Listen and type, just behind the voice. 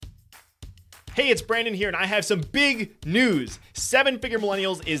Hey, it's Brandon here, and I have some big news. Seven Figure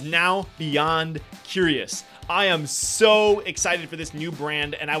Millennials is now beyond curious. I am so excited for this new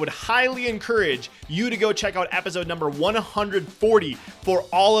brand, and I would highly encourage you to go check out episode number 140 for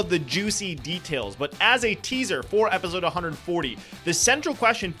all of the juicy details. But as a teaser for episode 140, the central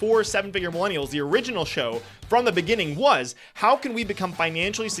question for Seven Figure Millennials, the original show from the beginning, was how can we become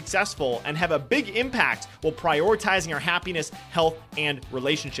financially successful and have a big impact while prioritizing our happiness, health, and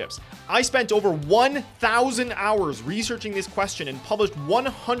relationships? I spent over 1,000 hours researching this question and published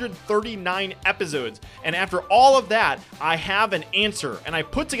 139 episodes. And after all of that, I have an answer, and I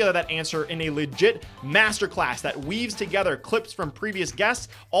put together that answer in a legit masterclass that weaves together clips from previous guests,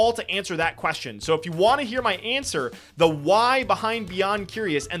 all to answer that question. So if you want to hear my answer, the why behind Beyond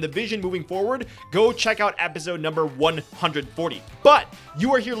Curious and the vision moving forward, go check out episode number 140. But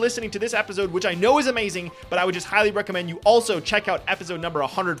you are here listening to this episode, which I know is amazing, but I would just highly recommend you also check out episode number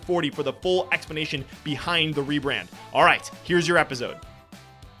 140 for the full explanation behind the rebrand. All right, here's your episode.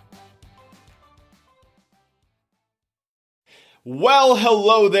 Well,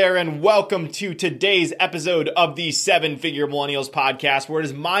 hello there, and welcome to today's episode of the Seven Figure Millennials podcast, where it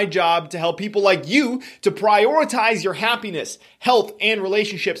is my job to help people like you to prioritize your happiness, health, and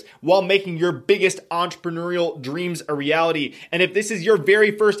relationships while making your biggest entrepreneurial dreams a reality. And if this is your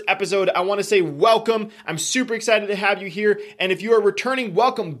very first episode, I want to say welcome. I'm super excited to have you here. And if you are returning,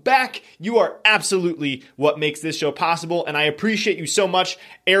 welcome back. You are absolutely what makes this show possible, and I appreciate you so much.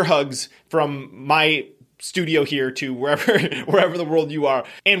 Air hugs from my studio here to wherever the world you are.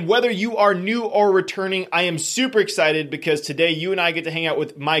 And whether you are new or returning, I am super excited because today you and I get to hang out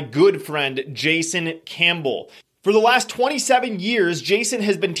with my good friend, Jason Campbell. For the last 27 years, Jason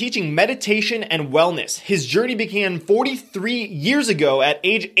has been teaching meditation and wellness. His journey began 43 years ago at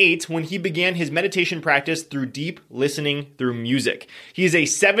age 8 when he began his meditation practice through deep listening through music. He is a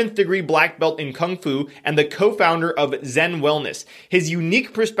 7th degree black belt in Kung Fu and the co-founder of Zen Wellness. His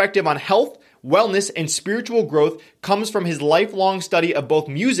unique perspective on health, wellness, and spiritual growth comes from his lifelong study of both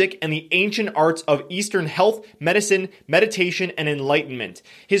music and the ancient arts of Eastern health, medicine, meditation, and enlightenment.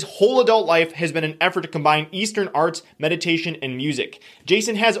 His whole adult life has been an effort to combine Eastern arts, meditation, and music.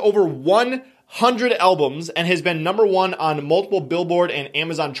 Jason has over 100 albums and has been number one on multiple Billboard and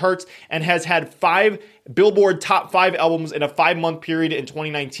Amazon charts and has had 5 Billboard top 5 albums in a 5-month period in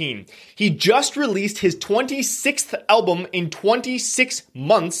 2019. He just released his 26th album in 26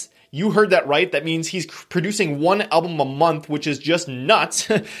 months. You heard that right. That means he's producing 1 album a month, which is just nuts.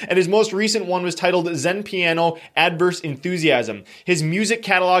 And his most recent one was titled Zen Piano Adverse Enthusiasm. His music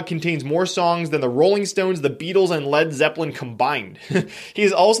catalog contains more songs than the Rolling Stones, the Beatles, and Led Zeppelin combined. He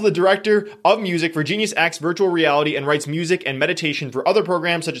is also the director of music for Genius X Virtual Reality and writes music and meditation for other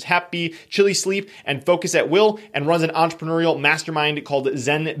programs such as Happy, Chili Sleep, and Focus at Will, and runs an entrepreneurial mastermind called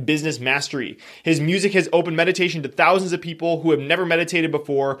Zen Business Mastery. His music has opened meditation to thousands of people who have never meditated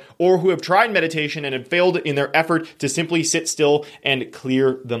before or who have tried meditation and have failed in their effort to simply sit still and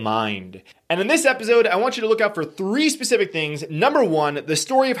clear the mind. And in this episode, I want you to look out for 3 specific things. Number 1, the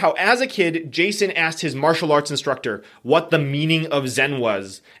story of how as a kid, Jason asked his martial arts instructor what the meaning of Zen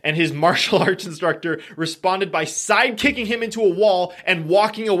was. And his martial arts instructor responded by sidekicking him into a wall and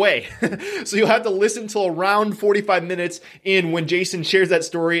walking away. So you'll have to listen till around 45 minutes in when Jason shares that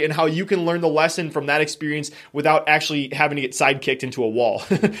story and how you can learn the lesson from that experience without actually having to get sidekicked into a wall.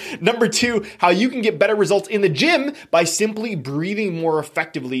 Number 2, how you can get better results in the gym by simply breathing more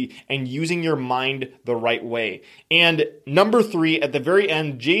effectively and using your mind the right way. And number 3, at the very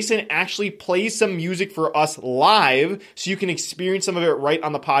end, Jason actually plays some music for us live so you can experience some of it right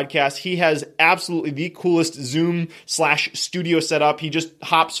on the podcast. He has absolutely the coolest Zoom/studio setup. He just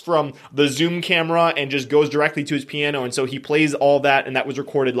hops from the Zoom camera and just goes directly to his piano. And so he plays all that, and that was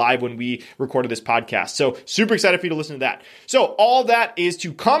recorded live when we recorded this podcast. So super excited for you to listen to that. So all that is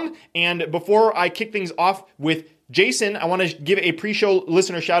to come. And before I kick things off with Jason, I want to give a pre-show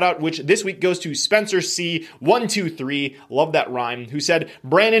listener shout out, which this week goes to Spencer C123, love that rhyme, who said,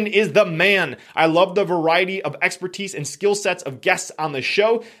 Brandon is the man. I love the variety of expertise and skill sets of guests on the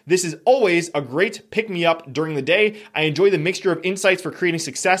show. This is always a great pick-me-up during the day. I enjoy the mixture of insights for creating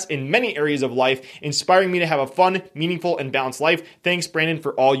success in many areas of life, inspiring me to have a fun, meaningful, and balanced life. Thanks, Brandon,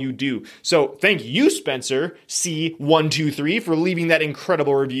 for all you do. So thank you, Spencer C123, for leaving that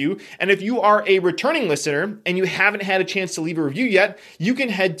incredible review. And if you are a returning listener and you haven't had a chance to leave a review yet, you can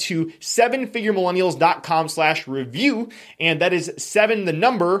head to 7figuremillennials.com/review. And that is 7, the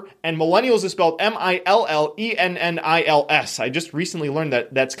number, and millennials is spelled Millennials. I just recently learned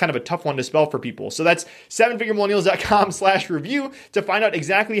that that's kind of a tough one to spell for people. So that's 7figuremillennials.com/review to find out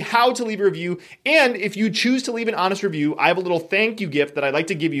exactly how to leave a review. And if you choose to leave an honest review, I have a little thank you gift that I'd like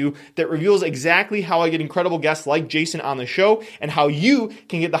to give you that reveals exactly how I get incredible guests like Jason on the show and how you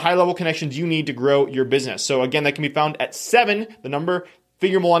can get the high-level connections you need to grow your business. So again, that can be found at 7, the number,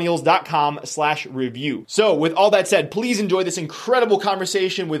 figuremillennials.com/review. So with all that said, please enjoy this incredible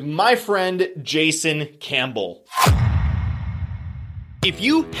conversation with my friend, Jason Campbell. If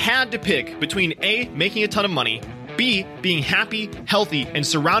you had to pick between A, making a ton of money, B, being happy, healthy, and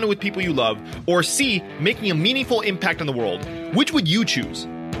surrounded with people you love, or C, making a meaningful impact on the world, which would you choose?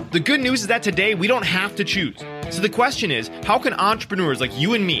 The good news is that today we don't have to choose. So the question is, how can entrepreneurs like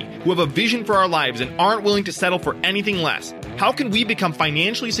you and me, who have a vision for our lives and aren't willing to settle for anything less, how can we become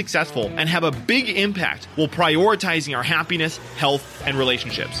financially successful and have a big impact while prioritizing our happiness, health, and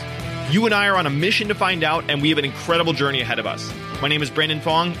relationships? You and I are on a mission to find out, and we have an incredible journey ahead of us. My name is Brandon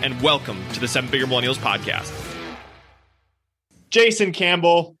Fong, and welcome to the 7 Figure Millennials podcast. Jason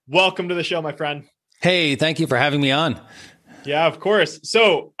Campbell, welcome to the show, my friend. Hey, thank you for having me on. Yeah, of course.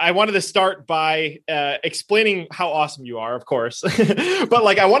 So I wanted to start by explaining how awesome you are, of course.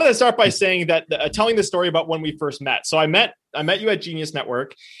 But I wanted to start by saying that telling the story about when we first met. So I met you at Genius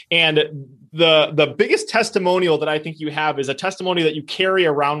Network, and the biggest testimonial that I think you have is a testimony that you carry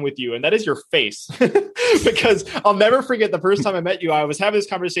around with you, and that is your face. Because I'll never forget the first time I met you. I was having this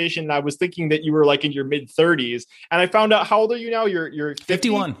conversation, and I was thinking that you were in your mid-30s, and I found out, how old are you now? You're 50?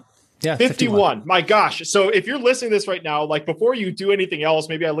 51. Yeah, 51. My gosh. So if you're listening to this right now, before you do anything else,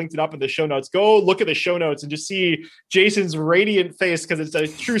 maybe I linked it up in the show notes, go look at the show notes and just see Jason's radiant face, because it's a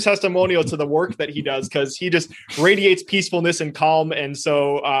true testimonial to the work that he does, because he just radiates peacefulness and calm. And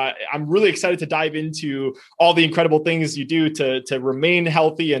so I'm really excited to dive into all the incredible things you do to remain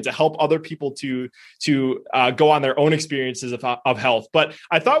healthy and to help other people to go on their own experiences of health. But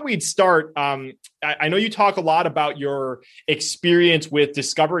I thought we'd start. I know you talk a lot about your experience with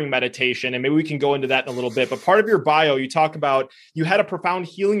discovering meditation, and maybe we can go into that in a little bit. But part of your bio, you talk about you had a profound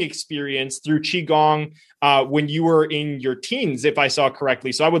healing experience through Qigong when you were in your teens, if I saw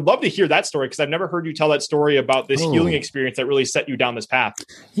correctly. So I would love to hear that story, because I've never heard you tell that story about this healing experience that really set you down this path.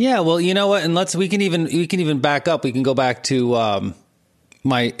 Yeah, well, you know what? And we can even back up. We can go back to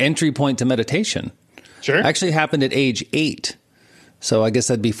my entry point to meditation. Sure. It actually happened at age 8. So I guess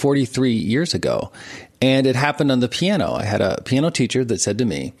that'd be 43 years ago. And it happened on the piano. I had a piano teacher that said to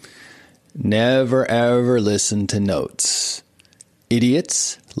me, "Never, ever listen to notes.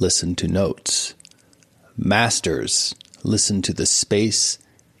 Idiots, listen to notes. Masters, listen to the space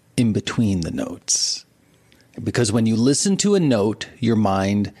in between the notes." Because when you listen to a note, your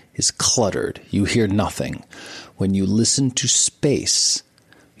mind is cluttered. You hear nothing. When you listen to space,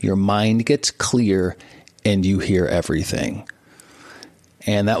 your mind gets clear and you hear everything.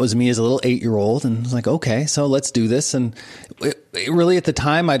 And that was me as a little 8-year-old. And I was like, okay, so let's do this. And it really, at the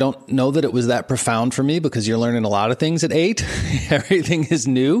time, I don't know that it was that profound for me, because you're learning a lot of things at 8. Everything is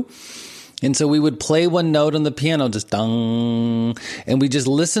new. And so we would play one note on the piano, just dong, and we just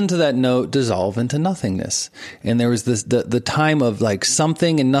listened to that note dissolve into nothingness. And there was the time of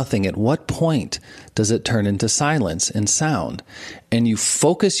something and nothing. At what point does it turn into silence and sound? And you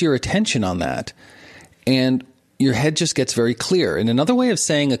focus your attention on that, and your head just gets very clear. And another way of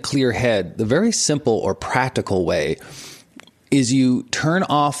saying a clear head, the very simple or practical way, is you turn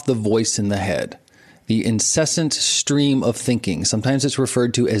off the voice in the head, the incessant stream of thinking. Sometimes it's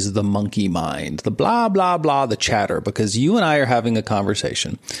referred to as the monkey mind, the blah, blah, blah, the chatter, because you and I are having a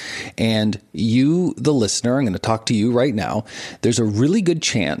conversation. And you, the listener, I'm going to talk to you right now. There's a really good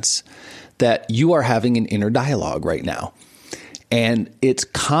chance that you are having an inner dialogue right now. And it's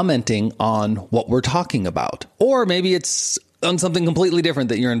commenting on what we're talking about. Or maybe it's on something completely different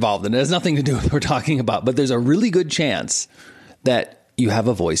that you're involved in. It has nothing to do with what we're talking about. But there's a really good chance that you have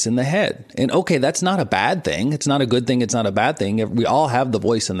a voice in the head. And okay, that's not a bad thing. It's not a good thing. It's not a bad thing. We all have the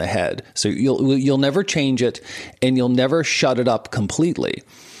voice in the head. So you'll never change it, and you'll never shut it up completely.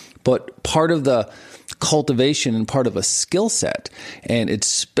 But part of the cultivation and part of a skill set, and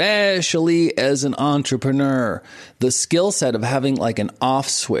especially as an entrepreneur, the skill set of having an off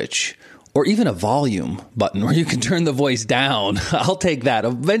switch or even a volume button where you can turn the voice down. I'll take that.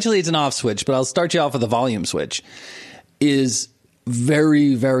 Eventually it's an off switch, but I'll start you off with a volume switch, is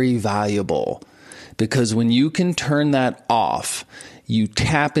very, very valuable, because when you can turn that off, you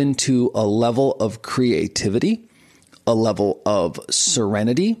tap into a level of creativity, a level of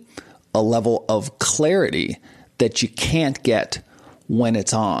serenity, a level of clarity that you can't get when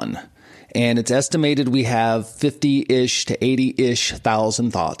it's on. And it's estimated we have 50-ish to 80-ish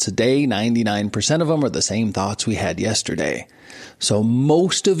thousand thoughts a day. 99% of them are the same thoughts we had yesterday. So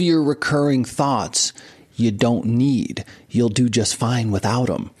most of your recurring thoughts you don't need. You'll do just fine without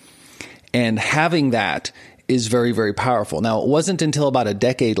them. And having that is very, very powerful. Now, it wasn't until about a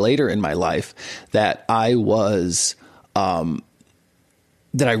decade later in my life that I was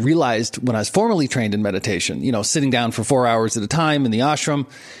that I realized when I was formally trained in meditation, sitting down for 4 hours at a time in the ashram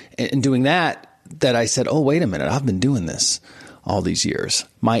and doing that I said, oh, wait a minute, I've been doing this all these years.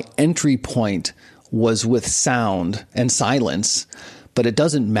 My entry point was with sound and silence, but it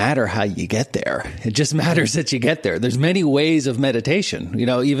doesn't matter how you get there. It just matters that you get there. There's many ways of meditation.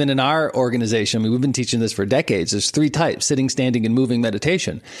 Even in our organization, we've been teaching this for decades. There's 3 types: sitting, standing, and moving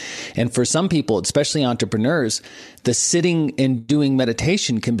meditation. And for some people, especially entrepreneurs, the sitting and doing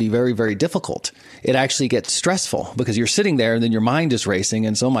meditation can be very, very difficult. It actually gets stressful because you're sitting there and then your mind is racing.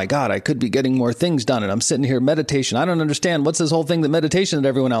 And so, oh my God, I could be getting more things done. And I'm sitting here meditation. I don't understand. What's this whole thing that meditation that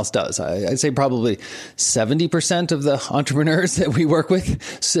everyone else does? I'd say probably 70% of the entrepreneurs that we work with,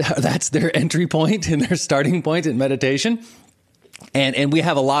 so that's their entry point and their starting point in meditation. And we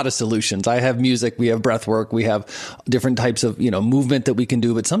have a lot of solutions. I have music, we have breathwork, we have different types of, movement that we can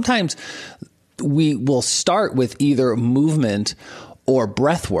do. But sometimes we will start with either movement or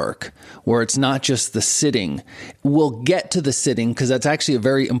breath work, where it's not just the sitting. We'll get to the sitting because that's actually a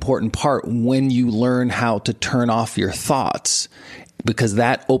very important part when you learn how to turn off your thoughts, because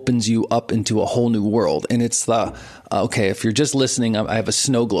that opens you up into a whole new world. And it's okay, if you're just listening, I have a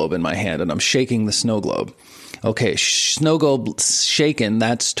snow globe in my hand and I'm shaking the snow globe. Okay, snow globe shaken,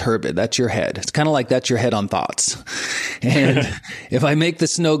 that's turbid. That's your head. It's kind of like that's your head on thoughts. And if I make the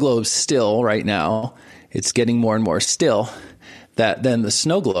snow globe still right now, it's getting more and more still. That then the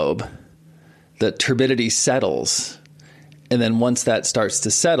snow globe, the turbidity settles. And then once that starts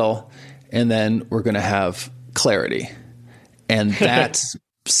to settle, and then we're going to have clarity. And that's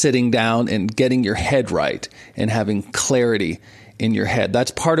sitting down and getting your head right and having clarity in your head.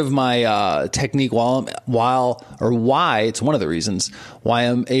 That's part of my technique why it's one of the reasons why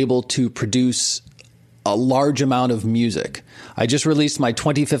I'm able to produce a large amount of music. I just released my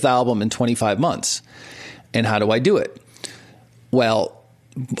 25th album in 25 months. And how do I do it? Well,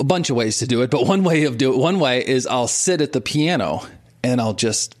 a bunch of ways to do it, but one way is I'll sit at the piano and I'll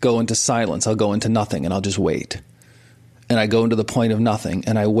just go into silence. I'll go into nothing and I'll just wait. And I go into the point of nothing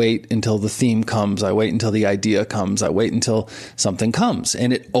and I wait until the theme comes. I wait until the idea comes. I wait until something comes.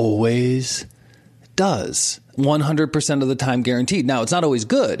 And it always does. 100% of the time guaranteed. Now, it's not always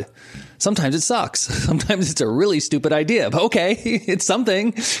good. Sometimes it sucks. Sometimes it's a really stupid idea, but okay, it's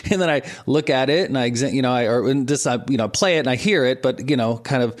something. And then I look at it and I play it and I hear it, but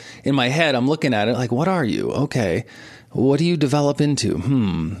kind of in my head, I'm looking at it like, what are you? Okay. What do you develop into?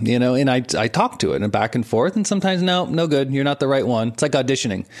 And I talk to it and back and forth, and sometimes, no good. You're not the right one. It's like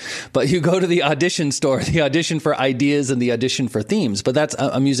auditioning, but you go to the audition store, the audition for ideas and the audition for themes. But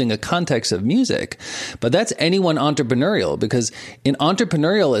I'm using a context of music, but that's anyone entrepreneurial, because in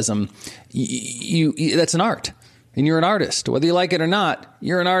entrepreneurialism, that's an art and you're an artist, whether you like it or not,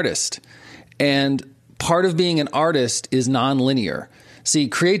 you're an artist. And part of being an artist is nonlinear. See,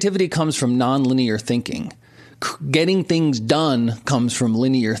 creativity comes from nonlinear thinking. Getting things done comes from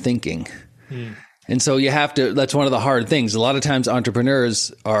linear thinking. And so you have to, that's one of the hard things. A lot of times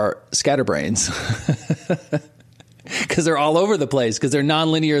entrepreneurs are scatterbrains because they're all over the place, because they're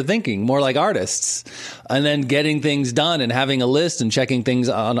nonlinear thinking, more like artists. And then getting things done and having a list and checking things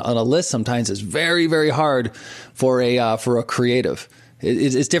on a list sometimes is very, very hard for a creative.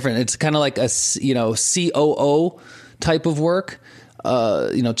 It's different. It's kind of like a, COO type of work.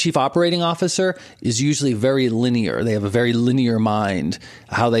 Chief operating officer is usually very linear. They have a very linear mind,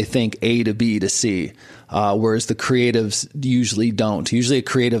 how they think A to B to C, whereas the creatives usually don't. Usually a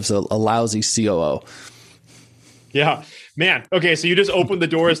creative's a lousy COO. Yeah, man. Okay. So you just opened the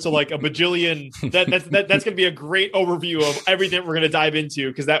doors to like a bajillion. That's going to be a great overview of everything we're going to dive into,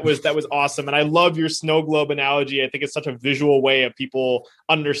 because that was awesome. And I love your snow globe analogy. I think it's such a visual way of people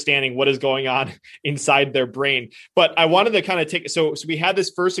understanding what is going on inside their brain. But I wanted to kind of take, so we had this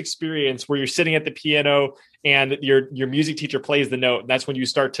first experience where you're sitting at the piano and your music teacher plays the note. And that's when you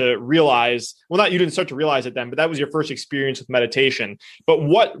start to realize, you didn't start to realize it then, but that was your first experience with meditation. But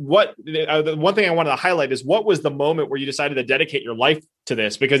the one thing I wanted to highlight is, what was the moment where you decided to dedicate your life to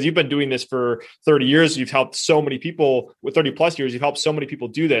this? Because you've been doing this for 30 years. You've helped so many people with 30 plus years. You've helped so many people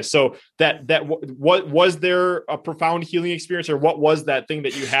do this. So what was there a profound healing experience, or what was that thing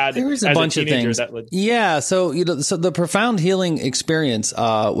that you had? There was a bunch of things. So the profound healing experience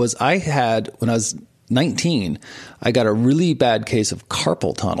was I had when I was 19, I got a really bad case of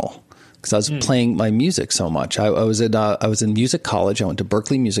carpal tunnel because I was playing my music so much. I was in music college. I went to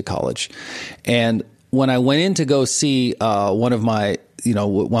Berkeley Music College. And when I went in to go see one of my,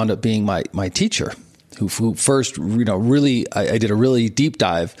 wound up being my teacher, who first, really, I did a really deep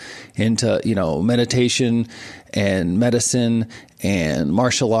dive into, meditation and medicine and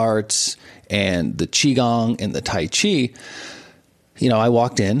martial arts and the Qigong and the Tai Chi. I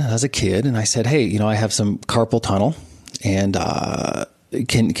walked in as a kid and I said, hey, I have some carpal tunnel and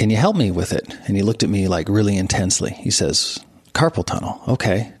can you help me with it? And he looked at me like really intensely. He says, carpal tunnel.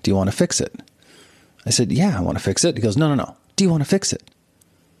 Okay. Do you want to fix it? I said, yeah, I want to fix it. He goes, no. Do you want to fix it?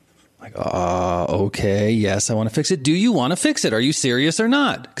 Like, okay. Yes, I want to fix it. Do you want to fix it? Are you serious or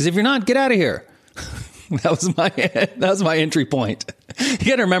not? Because if you're not, get out of here. That was my entry point. You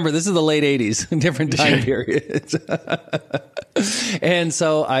got to remember, this is the late 80s, different time periods. And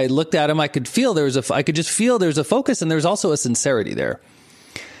so I looked at him. I could just feel there's a focus, and there's also a sincerity there.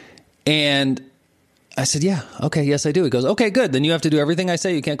 And I said, yeah, okay, yes, I do. He goes, okay, good. Then you have to do everything I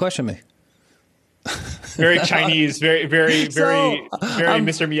say. You can't question me. Very Chinese, very Mr.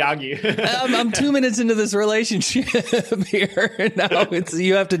 Miyagi. I'm 2 minutes into this relationship here. Now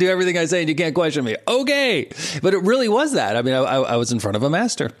you have to do everything I say and you can't question me. Okay. But it really was that. I mean, I was in front of a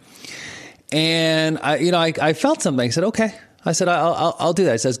master and I felt something. I said, okay. I said, I'll do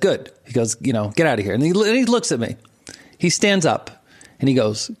that. He says, good. He goes, get out of here. And he looks at me. He stands up and he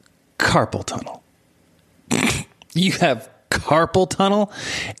goes, carpal tunnel. You have carpal tunnel?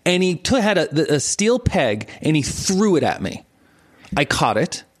 And he had a steel peg and he threw it at me. I caught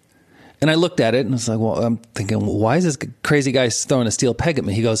it and I looked at it and I was like, well, I'm thinking, why is this crazy guy throwing a steel peg at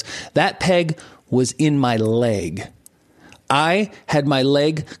me? He goes, that peg was in my leg. I had my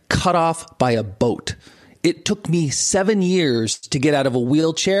leg cut off by a boat. It took me 7 years to get out of a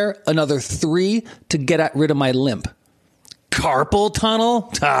wheelchair, another 3 to get rid of my limp. Carpal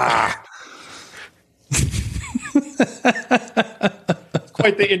tunnel?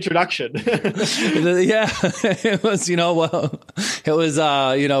 Quite the introduction. Yeah, it was,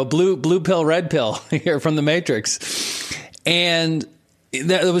 blue pill, red pill here from the Matrix. And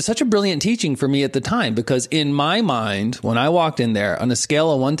it was such a brilliant teaching for me at the time, because in my mind, when I walked in there on a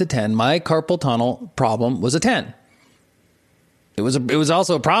scale of 1 to 10, my carpal tunnel problem was a 10. It was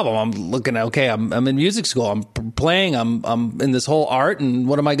also a problem. I'm looking at, okay, I'm in music school. I'm playing. I'm in this whole art. And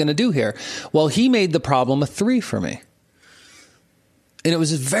what am I going to do here? Well, he made the problem a 3 for me. And it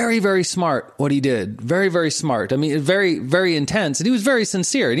was very, very smart what he did. Very, very smart. I mean, very, very intense. And he was very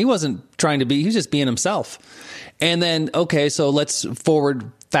sincere. And he wasn't trying to he was just being himself. And then, okay, so let's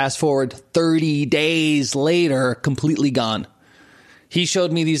fast forward 30 days later, completely gone. He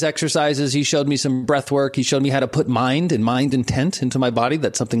showed me these exercises. He showed me some breath work. He showed me how to put mind intent into my body.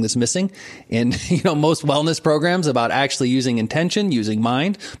 That's something that's missing in, most wellness programs about actually using intention, using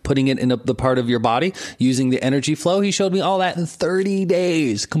mind, putting it in the part of your body, using the energy flow. He showed me all that in 30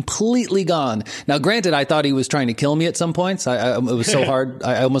 days, completely gone. Now, granted, I thought he was trying to kill me at some points. It was so hard.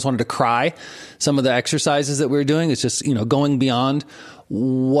 I almost wanted to cry. Some of the exercises that we were doing, it's just, going beyond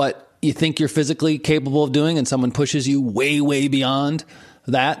what you think you're physically capable of doing, and someone pushes you way, way beyond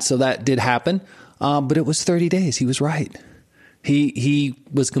that. So that did happen. But it was 30 days. He was right. He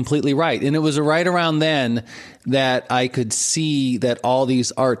was completely right. And it was right around then that I could see that all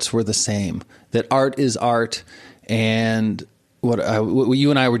these arts were the same, that art is art. And what you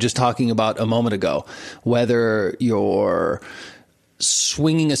and I were just talking about a moment ago, whether you're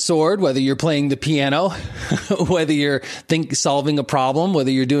swinging a sword, whether you're playing the piano, whether you're solving a problem,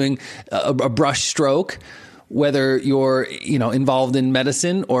 whether you're doing a brush stroke, whether you're, involved in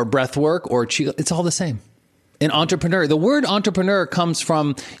medicine or breath work or it's all the same. An entrepreneur. The word entrepreneur comes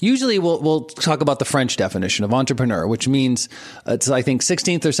from, usually we'll talk about the French definition of entrepreneur, which means it's, I think,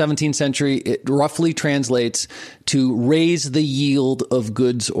 16th or 17th century. It roughly translates to raise the yield of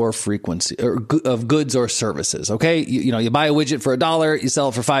goods or frequency, or of goods or services. Okay. You buy a widget for $1, you sell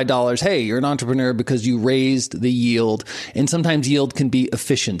it for $5. Hey, you're an entrepreneur because you raised the yield. And sometimes yield can be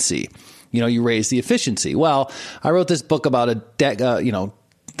efficiency. You raise the efficiency. Well, I wrote this book about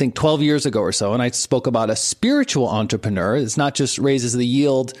I think 12 years ago or so, and I spoke about a spiritual entrepreneur. It's not just raises the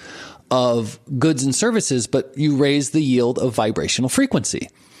yield of goods and services, but you raise the yield of vibrational frequency.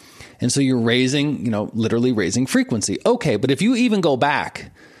 And so you're raising, literally raising frequency. Okay, but if you even go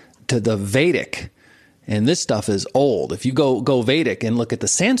back to the Vedic, and this stuff is old. If you go Vedic and look at the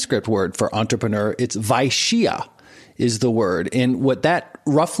Sanskrit word for entrepreneur, it's Vaishya is the word. And what that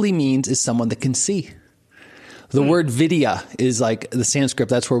roughly means is someone that can see. The word vidya is like the Sanskrit.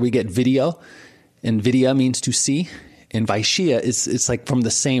 That's where we get video, and vidya means to see. And Vaishya it's like from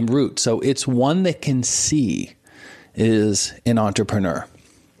the same root. So it's one that can see is an entrepreneur.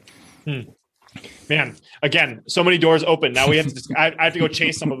 Man, again, so many doors open. Now we have to, I have to go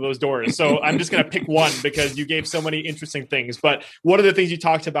chase some of those doors. So I'm just going to pick one because you gave so many interesting things. But one of the things you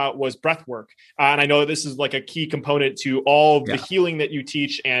talked about was breath work. And I know that this is like a key component to all of the healing that you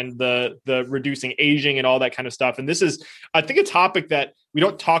teach and the reducing aging and all that kind of stuff. And this is, I think, a topic that we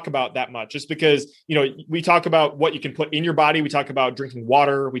don't talk about that much, just because, we talk about what you can put in your body. We talk about drinking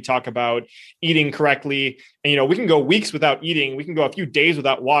water. We talk about eating correctly. And, we can go weeks without eating. We can go a few days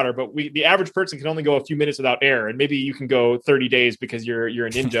without water, but the average person can only go a few minutes without air. And maybe you can go 30 days because you're a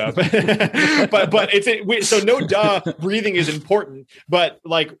ninja. but so no duh, breathing is important. But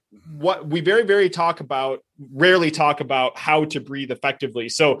like what we rarely talk about how to breathe effectively.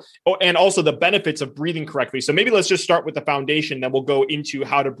 So, and also the benefits of breathing correctly. So maybe let's just start with the foundation, then we'll go into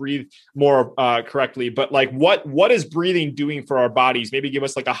how to breathe more correctly. But like, what is breathing doing for our bodies? Maybe give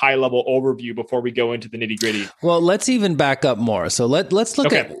us like a high level overview before we go into the nitty gritty. Well, let's even back up more. So let's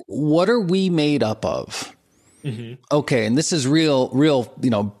look at what are we made up of? Mm-hmm. Okay. And this is real,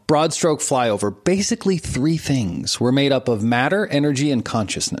 broad stroke flyover. Basically 3 things. We're made up of matter, energy, and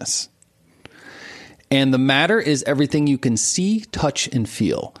consciousness. And the matter is everything you can see, touch, and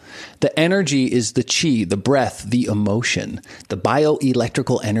feel. The energy is the chi, the breath, the emotion, the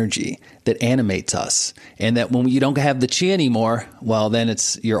bioelectrical energy that animates us. And that when you don't have the chi anymore, well, then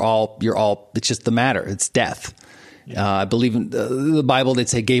it's just the matter. It's death. I believe in the Bible, they'd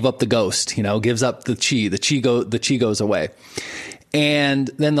say gave up the ghost, gives up the chi. The chi goes away. And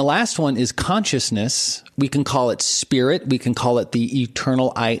then the last one is consciousness. We can call it spirit. We can call it the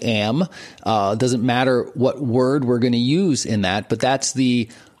eternal I am. Doesn't matter what word we're going to use in that, but that's the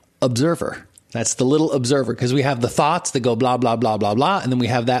observer. That's the little observer, because we have the thoughts that go blah, blah, blah, blah, blah. And then we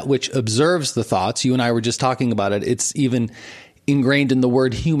have that which observes the thoughts. You and I were just talking about it. It's even ingrained in the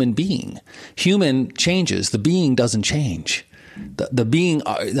word human being. Human changes. The being doesn't change. The being,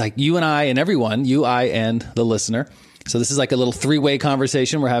 like you and I and everyone, you, I, and the listener. So this is like a little 3-way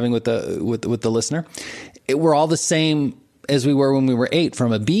conversation we're having with the listener. We're all the same as we were when we were 8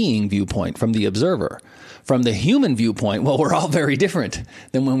 from a being viewpoint, from the observer. From the human viewpoint, well, we're all very different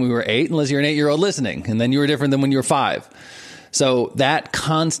than when we were 8, unless you're an 8-year-old listening, and then you were different than when you were 5. So that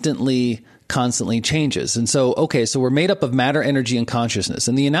constantly changes. And so, so we're made up of matter, energy, and consciousness.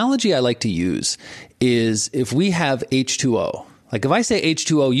 And the analogy I like to use is if we have H2O. Like if I say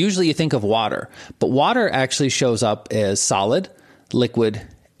H2O, usually you think of water, but water actually shows up as solid, liquid,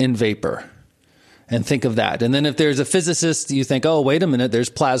 and vapor. And think of that. And then if there's a physicist, you think, oh, wait a minute, there's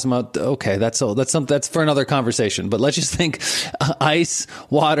plasma. Okay, that's for another conversation. But let's just think ice,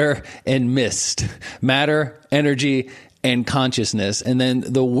 water, and mist, matter, energy, and consciousness. And then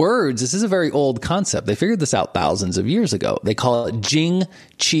the words, this is a very old concept. They figured this out thousands of years ago. They call it Jing,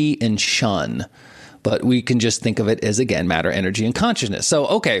 Qi, and Shun. But we can just think of it as, again, matter, energy, and consciousness. So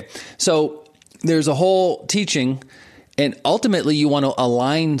there's a whole teaching, and ultimately you want to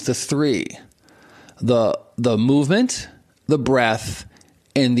align the 3, the movement, the breath,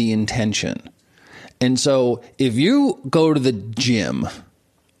 and the intention. And so if you go to the gym,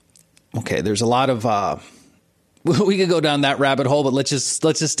 there's a lot of, we could go down that rabbit hole, but let's just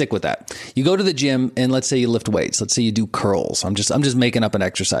stick with that. You go to the gym and let's say you lift weights. Let's say you do curls. I'm just making up an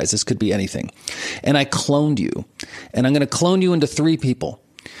exercise. This could be anything. And I cloned you, and I'm going to clone you into 3 people.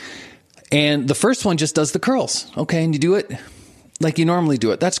 And the first one just does the curls. Okay. And you do it like you normally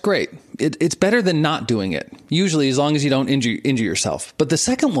do it. That's great. It's better than not doing it. Usually, as long as you don't injure yourself. But the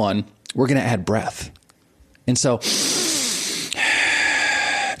second one, we're going to add breath. And So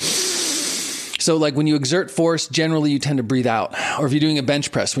like when you exert force, generally you tend to breathe out. Or if you're doing a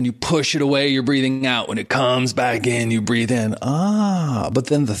bench press, when you push it away, you're breathing out. When it comes back in, you breathe in. But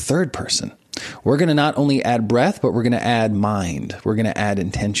then the third person, we're going to not only add breath, but we're going to add mind. We're going to add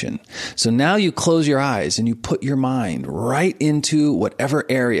intention. So now you close your eyes and you put your mind right into whatever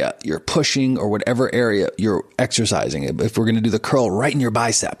area you're pushing or whatever area you're exercising. If we're going to do the curl, right in your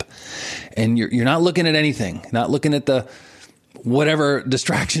bicep. And you're not looking at anything, not looking at the whatever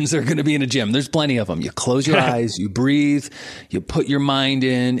distractions there are going to be in a gym. There's plenty of them. You close your eyes, you breathe, you put your mind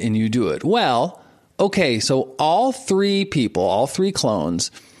in, and you do it. Well, so all 3 people, all 3 clones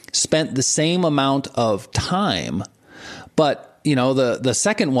spent the same amount of time, but the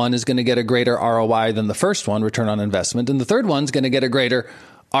second one is going to get a greater ROI than the first one, return on investment, and the third one's going to get a greater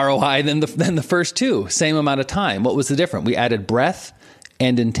ROI than the first 2, same amount of time. What was the difference? We added breath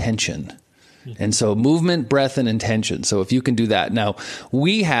and intention. And so movement, breath, and intention. So if you can do that. Now,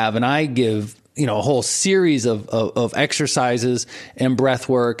 we have, and I give a whole series of exercises and breath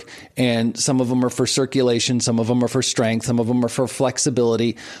work. And some of them are for circulation. Some of them are for strength. Some of them are for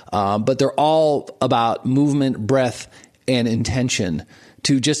flexibility. But they're all about movement, breath, and intention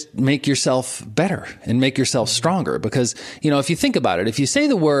to just make yourself better and make yourself stronger. Because, if you think about it, if you say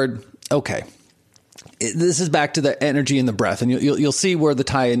the word, okay, this is back to the energy and the breath, and you'll see where the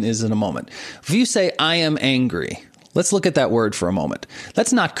tie-in is in a moment. If you say, I am angry, let's look at that word for a moment.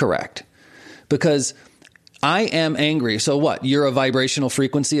 That's not correct. Because I am angry. So what? You're a vibrational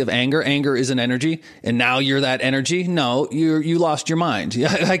frequency of anger. Anger is an energy. And now you're that energy. No, you lost your mind.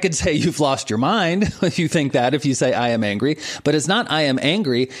 I could say you've lost your mind if you think that, if you say I am angry, but it's not I am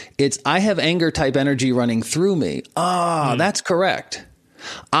angry. It's I have anger type energy running through me. That's correct.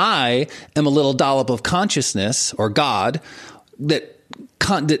 I am a little dollop of consciousness or God that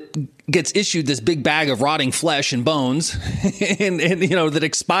gets issued this big bag of rotting flesh and bones and that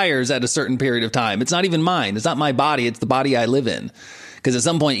expires at a certain period of time. It's not even mine. It's not my body. It's the body I live in, because at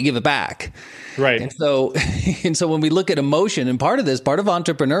some point you give it back. Right. And so when we look at emotion, and part of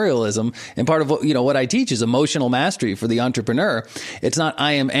entrepreneurialism and part of what I teach is emotional mastery for the entrepreneur. It's not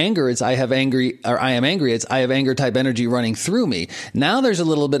I am anger. It's I have angry, or I am angry. It's I have anger type energy running through me. Now there's a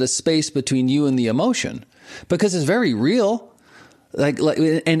little bit of space between you and the emotion, because it's very real.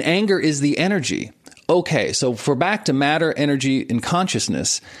 And anger is the energy. Okay, so if we're back to matter, energy, and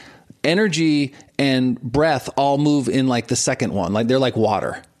consciousness, energy and breath all move in like the second one. Like they're like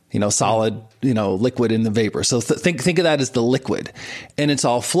water, solid, liquid and the vapor. So think of that as the liquid, and it's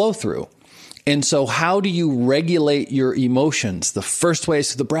all flow through. And so how do you regulate your emotions? The first way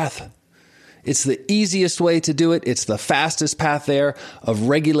is through the breath. It's the easiest way to do it. It's the fastest path there of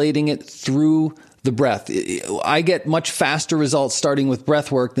regulating it through the breath. I get much faster results starting with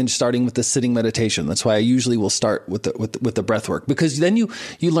breath work than starting with the sitting meditation. That's why I usually will start with the breath work, because then you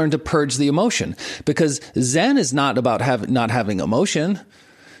learn to purge the emotion. Because Zen is not about not having emotion.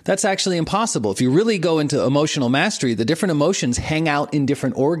 That's actually impossible. If you really go into emotional mastery, the different emotions hang out in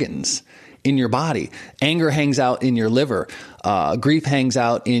different organs in your body. Anger hangs out in your liver. Grief hangs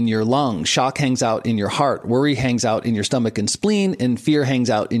out in your lungs. Shock hangs out in your heart. Worry hangs out in your stomach and spleen. And fear hangs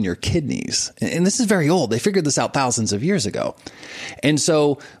out in your kidneys. And this is very old. They figured this out thousands of years ago. And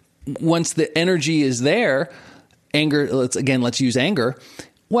so once the energy is there, let's use anger.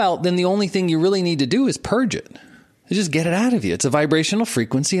 Well, then the only thing you really need to do is purge it. Just get it out of you. It's a vibrational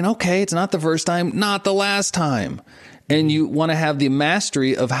frequency. And okay, it's not the first time, not the last time. And you want to have the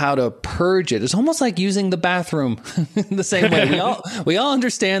mastery of how to purge it. It's almost like using the bathroom the same way. We all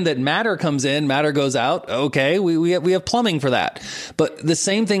understand that matter comes in, matter goes out. Okay, we have plumbing for that. But the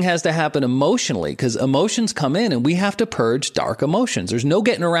same thing has to happen emotionally, because emotions come in and we have to purge dark emotions. There's no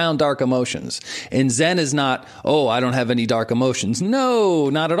getting around dark emotions. And Zen is not, I don't have any dark emotions. No,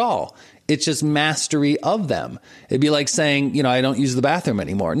 not at all. It's just mastery of them. It'd be like saying, I don't use the bathroom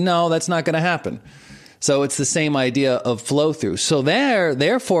anymore. No, that's not going to happen. So it's the same idea of flow through. So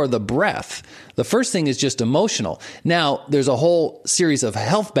therefore the breath, the first thing is just emotional. Now there's a whole series of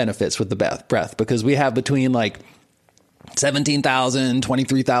health benefits with the breath, because we have between 17,000,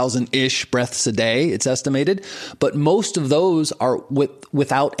 23,000-ish breaths a day, it's estimated. But most of those are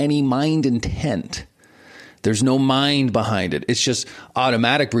without any mind intent. There's no mind behind it. It's just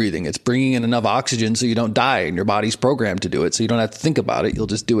automatic breathing. It's bringing in enough oxygen so you don't die, and your body's programmed to do it. So you don't have to think about it. You'll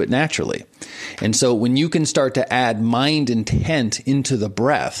just do it naturally. And so when you can start to add mind intent into the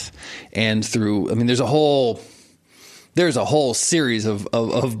breath, and there's a whole series of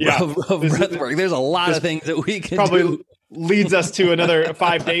breath work. There's a lot of things that we can do. Leads us to another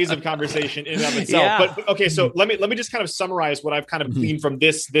 5 days of conversation in and of itself. Yeah. But okay, so let me just kind of summarize what I've kind of gleaned from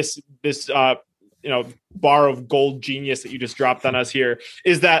this bar of gold genius that you just dropped on us here,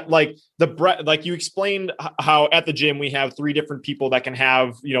 is that the breath, like you explained how at the gym we have 3 different people that can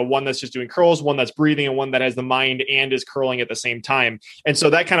have, one that's just doing curls, one that's breathing, and one that has the mind and is curling at the same time. And so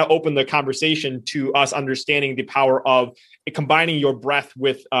that kind of opened the conversation to us understanding the power of combining your breath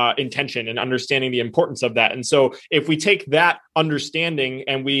with intention and understanding the importance of that. And so if we take that understanding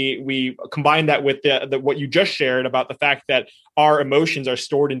and we combine that with the what you just shared about the fact that our emotions are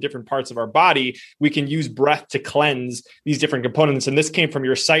stored in different parts of our body, we can use breath to cleanse these different components. And this came from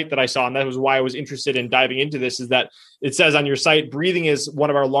your site that I saw, and that was why I was interested in diving into this, is that it says on your site, breathing is one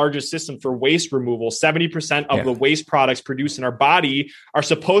of our largest systems for waste removal. 70% of the waste products produced in our body are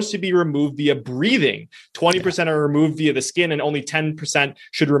supposed to be removed via breathing. 20% are removed via the skin, and only 10%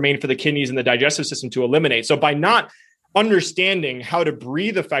 should remain for the kidneys and the digestive system to eliminate. So by not understanding how to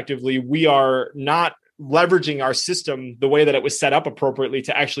breathe effectively, we are not leveraging our system the way that it was set up appropriately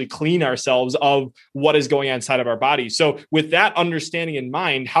to actually clean ourselves of what is going on inside of our body. So with that understanding in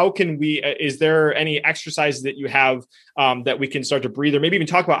mind, how can we, is there any exercises that you have that we can start to breathe, or maybe even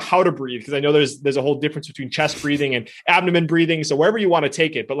talk about how to breathe? Because I know there's a whole difference between chest breathing and abdomen breathing. So wherever you want to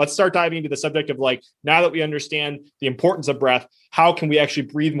take it, but let's start diving into the subject of like, now that we understand the importance of breath, how can we actually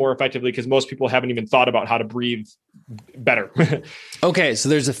breathe more effectively? Because most people haven't even thought about how to breathe better. Okay, so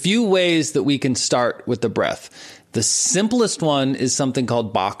there's a few ways that we can start with the breath. The simplest one is something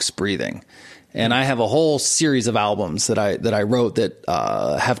called box breathing. And I have a whole series of albums that I wrote that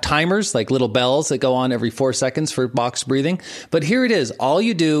have timers, like little bells that go on every 4 seconds for box breathing. But here it is. All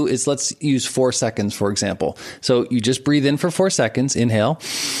you do is, let's use 4 seconds, for example. So you just breathe in for 4 seconds, inhale,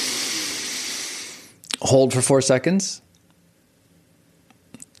 hold for 4 seconds,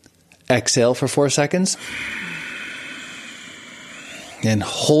 exhale for 4 seconds, and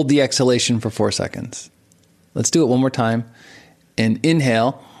hold the exhalation for 4 seconds. Let's do it one more time. And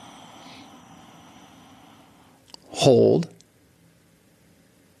inhale, hold,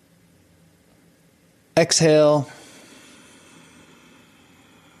 exhale,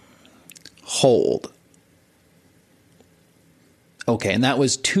 hold. Okay, and that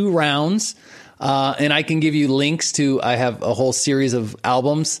was 2 rounds. And I can give you links to, I have a whole series of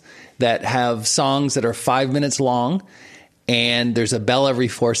albums that have songs that are 5 minutes long, and there's a bell every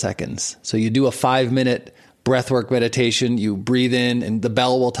 4 seconds. So you do a 5-minute breathwork meditation, you breathe in, and the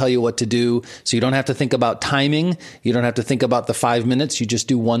bell will tell you what to do. So you don't have to think about timing. You don't have to think about the 5 minutes. You just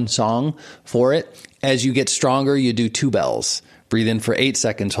do one song for it. As you get stronger, you do 2 bells. Breathe in for 8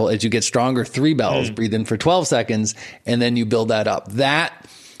 seconds. As you get stronger, 3 bells. Breathe in for 12 seconds, and then you build that up. That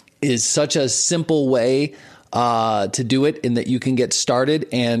is such a simple way to do it, in that you can get started,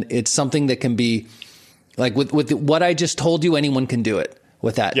 and it's something that can be like with what I just told you, anyone can do it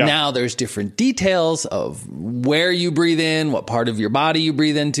with that. Yeah. Now there's different details of where you breathe in, what part of your body you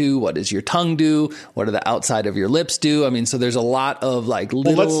breathe into, what does your tongue do, what do the outside of your lips do? I mean, so there's a lot of like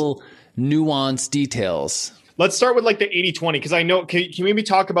little nuanced details. Let's start with like the 80-20, because I know, can you maybe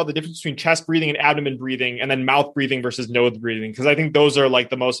talk about the difference between chest breathing and abdomen breathing, and then mouth breathing versus nose breathing? Because I think those are like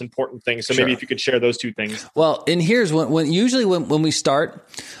the most important things. So maybe if you could share those 2 things. Well, and here's when we start,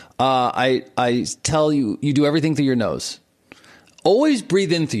 I tell you, you do everything through your nose. Always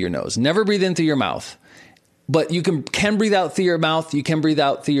breathe in through your nose. Never breathe in through your mouth. But you can breathe out through your mouth. You can breathe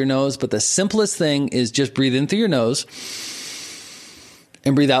out through your nose. But the simplest thing is just breathe in through your nose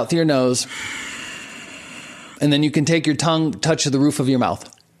and breathe out through your nose. And then you can take your tongue, touch the roof of your mouth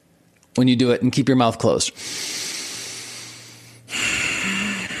when you do it, and keep your mouth closed.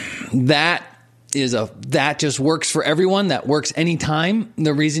 That just works for everyone. That works anytime.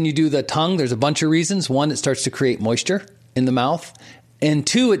 The reason you do the tongue, there's a bunch of reasons. 1, it starts to create moisture in the mouth. And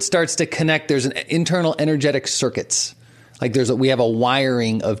 2, it starts to connect. There's an internal energetic circuits. Like we have a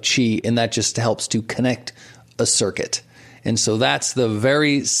wiring of chi, and that just helps to connect a circuit. And so that's the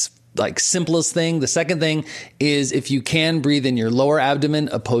very simplest thing. The second thing is, if you can, breathe in your lower abdomen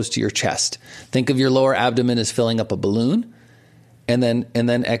opposed to your chest. Think of your lower abdomen as filling up a balloon, and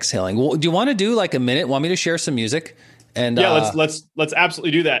then exhaling. Well, do you want to do like a minute? Want me to share some music? And yeah, let's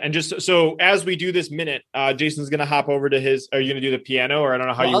absolutely do that. And just so as we do this minute, Jason's going to hop over to his. Are you going to do the piano, or I don't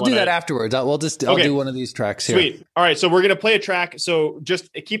know how you? I'll do that afterwards. I'll do one of these tracks here. Sweet. All right, so we're going to play a track. So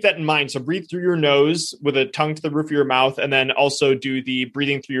just keep that in mind. So breathe through your nose with a tongue to the roof of your mouth, and then also do the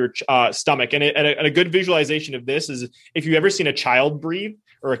breathing through your stomach. And a good visualization of this is, if you've ever seen a child breathe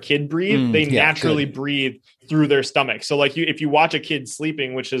or a kid breathe, they naturally breathe through their stomach. So like if you watch a kid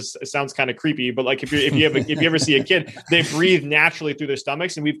sleeping, which sounds kind of creepy, but like if you ever see a kid, they breathe naturally through their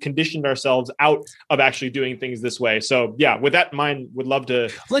stomachs, and we've conditioned ourselves out of actually doing things this way. So yeah, with that in mind,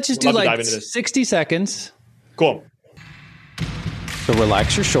 let's just do like 60 seconds. Cool. So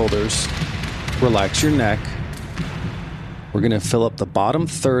relax your shoulders, relax your neck. We're going to fill up the bottom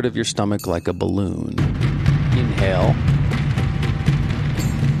third of your stomach like a balloon. Inhale.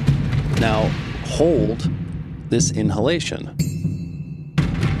 Now hold this inhalation.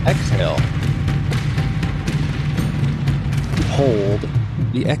 Exhale. Hold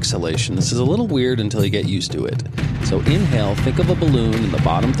the exhalation. This is a little weird until you get used to it. So inhale, think of a balloon in the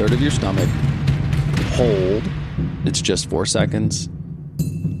bottom third of your stomach. Hold. It's just 4 seconds.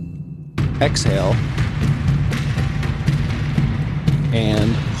 Exhale.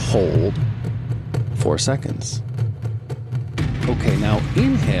 And hold 4 seconds. Okay, now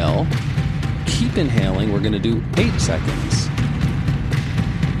inhale. Keep inhaling. We're going to do 8 seconds.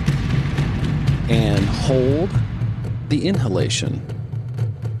 And hold the inhalation.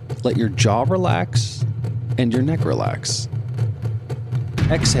 Let your jaw relax and your neck relax.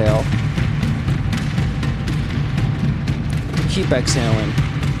 Exhale. Keep exhaling.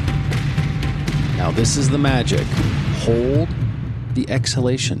 Now this is the magic. Hold the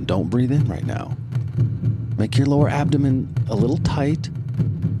exhalation. Don't breathe in right now. Make your lower abdomen a little tight.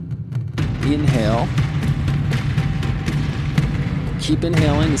 Inhale. Keep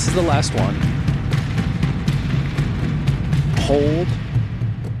inhaling. This is the last one. Hold.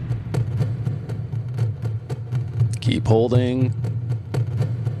 Keep holding.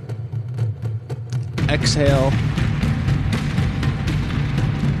 Exhale.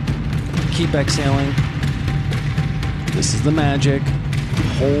 Keep exhaling. This is the magic.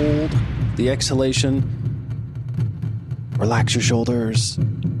 Hold the exhalation. Relax your shoulders.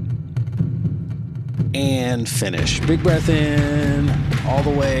 And finish. Big breath in all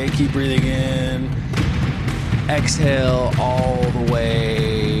the way. Keep breathing in. Exhale all the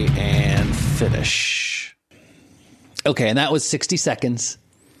way and finish. Okay, and that was 60 seconds.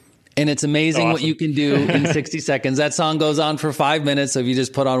 And it's amazing what you can do in 60 seconds. That song goes on for 5 minutes. So if you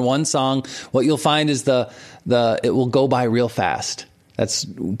just put on one song, what you'll find is it will go by real fast. That's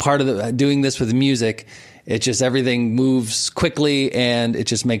part of doing this with music. It just, everything moves quickly and it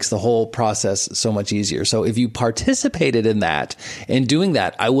just makes the whole process so much easier. So if you participated in that and doing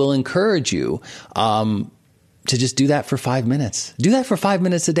that, I will encourage you, to just do that for 5 minutes. Do that for 5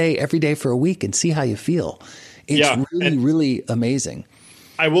 minutes a day, every day for a week and see how you feel. It's really amazing.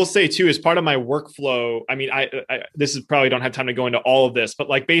 I will say too, as part of my workflow, I mean, I this is probably don't have time to go into all of this, but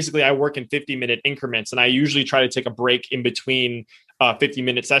like basically I work in 50-minute increments and I usually try to take a break in between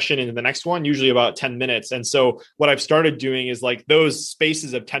 50-minute session into the next one, usually about 10 minutes. And so what I've started doing is like those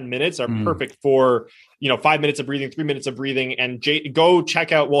spaces of 10 minutes are perfect for, 5 minutes of breathing, 3 minutes of breathing, and go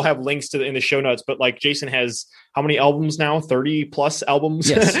check out, we'll have links to in the show notes, but like Jason has how many albums now? 30 plus albums.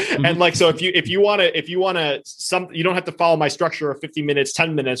 Yes. And like, so if you want to, you don't have to follow my structure of 50 minutes,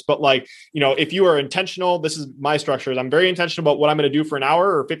 10 minutes, but like, if you are intentional, this is my structure. I'm very intentional about what I'm going to do for an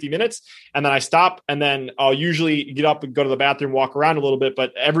hour or 50 minutes. And then I stop and then I'll usually get up and go to the bathroom, walk around a little bit,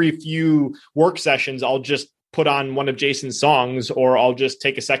 but every few work sessions, I'll just put on one of Jason's songs, or I'll just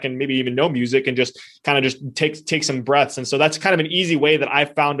take a second, maybe even no music, and just kind of just take some breaths. And so that's kind of an easy way that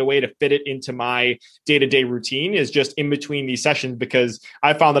I've found a way to fit it into my day-to-day routine, is just in between these sessions, because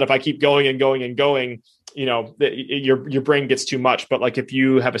I found that if I keep going and going and going, your brain gets too much. But like if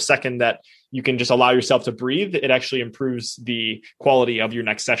you have a second that you can just allow yourself to breathe, it actually improves the quality of your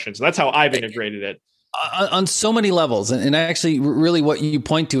next session. So that's how I've integrated it. On so many levels. And actually, really what you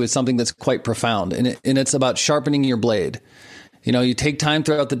point to is something that's quite profound. And it's about sharpening your blade. You take time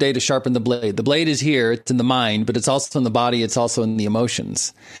throughout the day to sharpen the blade. The blade is here, it's in the mind, but it's also in the body, it's also in the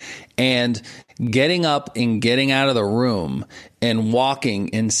emotions. And getting up and getting out of the room and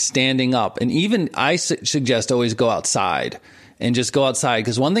walking and standing up. And even I suggest always go outside and just go outside.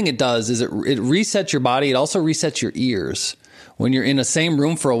 Because one thing it does is it resets your body. It also resets your ears. When you're in the same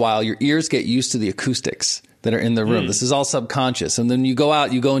room for a while, your ears get used to the acoustics that are in the room. This is all subconscious. And then you go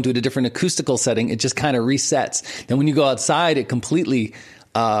out, you go into a different acoustical setting, it just kind of resets. Then when you go outside, it completely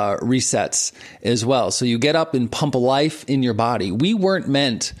resets as well. So you get up and pump life in your body. We weren't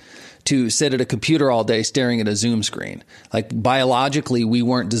meant to sit at a computer all day staring at a Zoom screen. Like biologically, we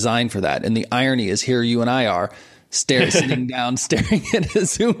weren't designed for that. And the irony is here you and I are, sitting down, staring at a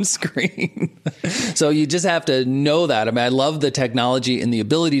Zoom screen. So you just have to know that. I mean, I love the technology and the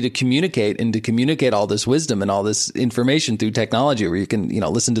ability to communicate all this wisdom and all this information through technology, where you can,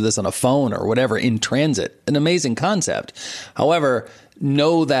 listen to this on a phone or whatever in transit. An amazing concept. However,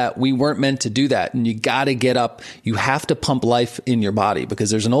 know that we weren't meant to do that. And you got to get up. You have to pump life in your body, because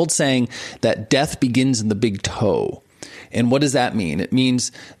there's an old saying that death begins in the big toe. And what does that mean? It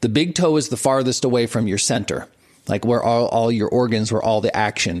means the big toe is the farthest away from your center, like where all your organs, where all the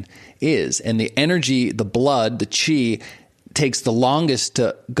action is. And the energy, the blood, the chi takes the longest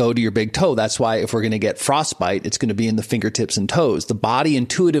to go to your big toe. That's why if we're going to get frostbite, it's going to be in the fingertips and toes. The body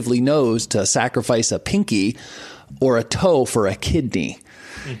intuitively knows to sacrifice a pinky or a toe for a kidney.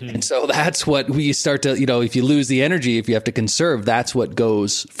 And so that's what we start to, if you lose the energy, if you have to conserve, that's what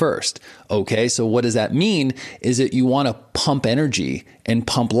goes first. Okay. So what does that mean is that you want to pump energy and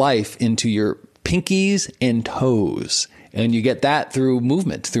pump life into your pinkies and toes. And you get that through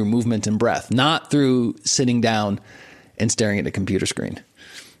movement and breath, not through sitting down and staring at a computer screen.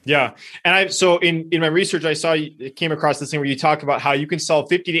 Yeah. And so in my research, it came across this thing where you talk about how you can solve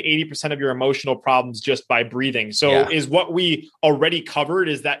 50 to 80% of your emotional problems just by breathing. So is what we already covered,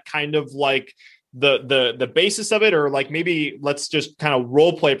 is that kind of like the basis of it? Or like maybe let's just kind of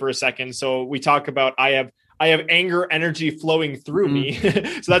role play for a second. So we talk about, I I have anger energy flowing through me.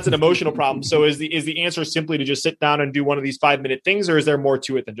 So that's an emotional problem. So is the answer simply to just sit down and do one of these 5-minute things, or is there more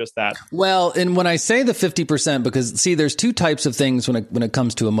to it than just that? Well, and when I say the 50%, because see, there's two types of things when it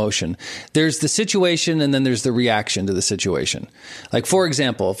comes to emotion. There's the situation and then there's the reaction to the situation. Like, for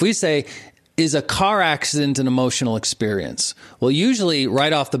example, if we say, is a car accident an emotional experience? Well, usually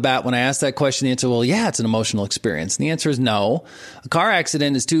right off the bat, when I ask that question, the answer, well, yeah, it's an emotional experience. And the answer is no. A car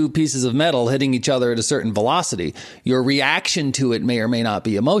accident is two pieces of metal hitting each other at a certain velocity. Your reaction to it may or may not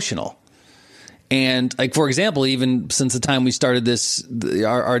be emotional. And like, for example, even since the time we started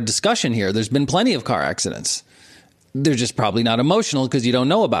our discussion here, there's been plenty of car accidents. They're just probably not emotional because you don't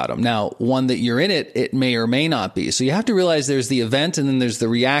know about them. Now, one that you're in it may or may not be. So you have to realize there's the event and then there's the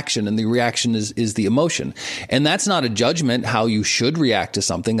reaction, and the reaction is the emotion. And that's not a judgment how you should react to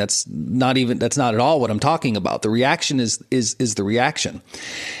something. That's not at all what I'm talking about. The reaction is the reaction.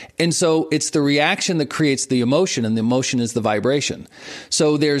 And so it's the reaction that creates the emotion, and the emotion is the vibration.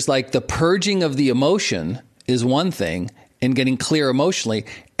 So there's like the purging of the emotion is one thing, and getting clear emotionally.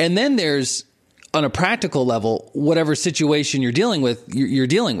 And then there's, on a practical level, whatever situation you're dealing with, you're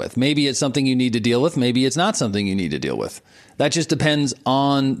dealing with. Maybe it's something you need to deal with. Maybe it's not something you need to deal with. That just depends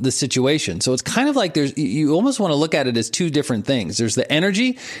on the situation. So it's kind of like you almost want to look at it as two different things. There's the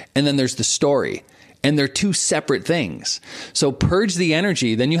energy and then there's the story. And they're two separate things. So purge the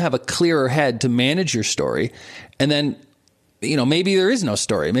energy, then you have a clearer head to manage your story. And then, maybe there is no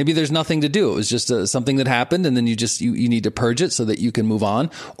story. Maybe there's nothing to do. It was just something that happened, and then you need to purge it so that you can move on.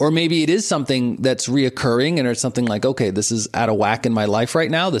 Or maybe it is something that's reoccurring, and it's something like, okay, this is out of whack in my life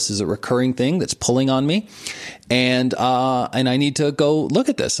right now. This is a recurring thing that's pulling on me, and I need to go look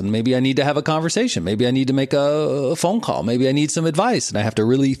at this. And maybe I need to have a conversation. Maybe I need to make a phone call. Maybe I need some advice, and I have to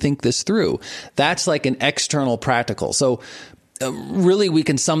really think this through. That's like an external practical. So really, we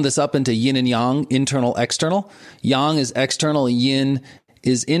can sum this up into yin and yang, internal, external. Yang is external, yin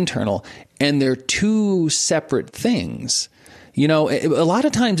is internal. And they're two separate things. A lot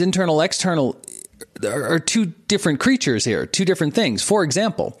of times internal, external are two different creatures here, two different things. For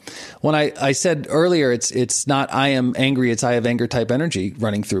example, when I said earlier, it's not I am angry, it's I have anger type energy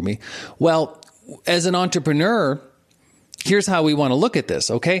running through me. Well, as an entrepreneur, here's how we want to look at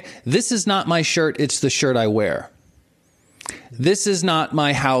this, okay? This is not my shirt, it's the shirt I wear. This is not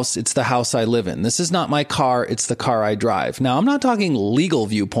my house, it's the house I live in. This is not my car, it's the car I drive. Now, I'm not talking legal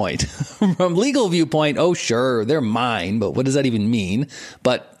viewpoint. From legal viewpoint, oh, sure, they're mine, but what does that even mean?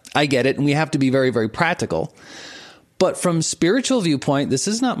 But I get it, and we have to be very, very practical. But from spiritual viewpoint, this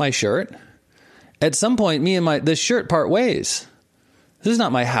is not my shirt. At some point, me and this shirt part ways. This is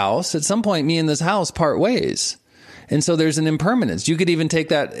not my house. At some point, me and this house part ways. And so there's an impermanence. You could even take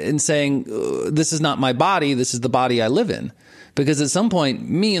that in saying, this is not my body, this is the body I live in. Because at some point,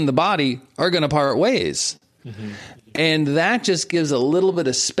 me and the body are going to part ways. Mm-hmm. And that just gives a little bit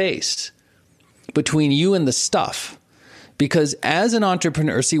of space between you and the stuff. Because as an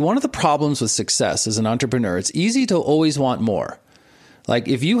entrepreneur, see, one of the problems with success as an entrepreneur, it's easy to always want more. Like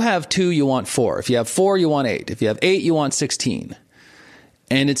if you have 2, you want 4. If you have 4, you want 8. If you have 8, you want 16.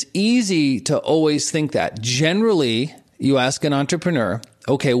 And it's easy to always think that. Generally, you ask an entrepreneur,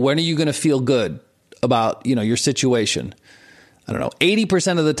 okay, when are you going to feel good about, your situation? I don't know,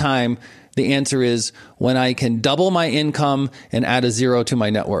 80% of the time, the answer is when I can double my income and add a 0 to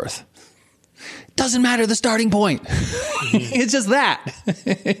my net worth. Doesn't matter the starting point. It's just that.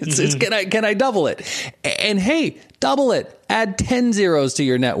 It's can I double it? And hey, double it. Add 10 zeros to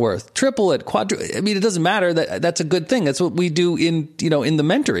your net worth. Triple it. It doesn't matter. That's a good thing. That's what we do in the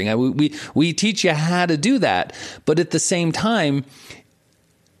mentoring. We teach you how to do that. But at the same time,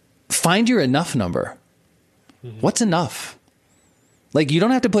 find your enough number. Mm-hmm. What's enough? Like you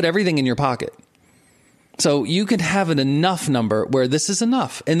don't have to put everything in your pocket. So you can have an enough number where this is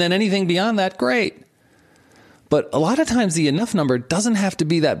enough. And then anything beyond that, great. But a lot of times the enough number doesn't have to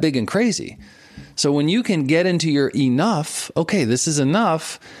be that big and crazy. So when you can get into your enough, okay, this is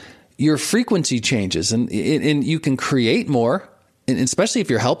enough, your frequency changes and you can create more, and especially if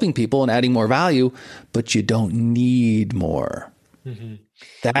you're helping people and adding more value, but you don't need more. Mm-hmm.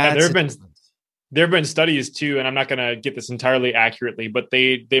 There have been studies too, and I'm not going to get this entirely accurately, but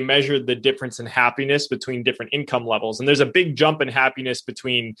they measured the difference in happiness between different income levels. And there's a big jump in happiness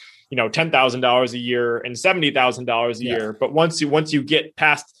between, $10,000 a year and $70,000 a year. But once you get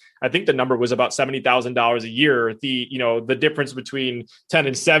past I think the number was about $70,000 a year. The difference between 10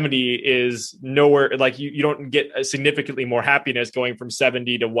 and 70 is nowhere, like you don't get significantly more happiness going from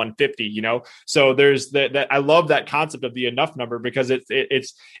 70 to 150, So there's that. I love that concept of the enough number because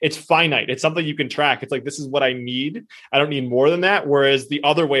it's finite. It's something you can track. It's like, this is what I need. I don't need more than that. Whereas the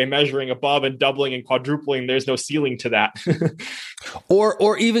other way, measuring above and doubling and quadrupling, there's no ceiling to that.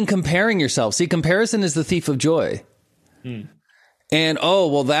 Or even comparing yourself. See, comparison is the thief of joy. And,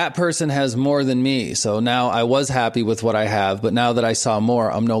 that person has more than me. So now I was happy with what I have, but now that I saw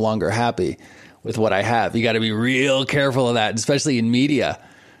more, I'm no longer happy with what I have. You got to be real careful of that, especially in media.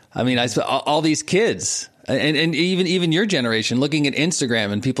 I mean, all these kids and even your generation looking at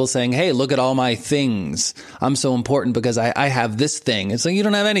Instagram and people saying, hey, look at all my things. I'm so important because I have this thing. It's like, you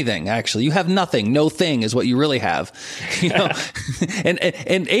don't have anything, actually. You have nothing. No thing is what you really have. And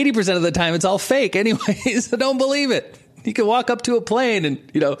 80% of the time it's all fake anyway. So don't believe it. You can walk up to a plane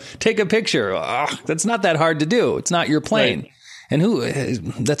and, take a picture. That's not that hard to do. It's not your plane. Right. And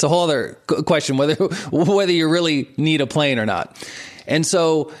that's a whole other question, whether you really need a plane or not. And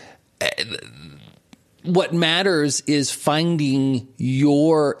so what matters is finding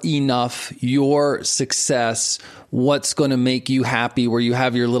your enough, your success, what's going to make you happy, where you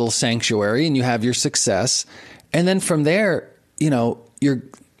have your little sanctuary and you have your success. And then from there,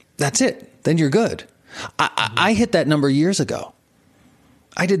 that's it. Then you're good. I hit that number years ago.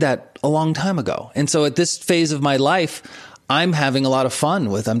 I did that a long time ago. And so at this phase of my life, I'm having a lot of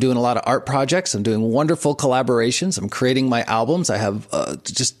fun I'm doing a lot of art projects. I'm doing wonderful collaborations. I'm creating my albums. I have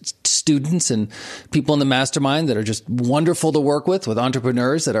just students and people in the mastermind that are just wonderful to work with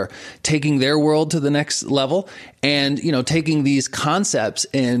entrepreneurs that are taking their world to the next level and, taking these concepts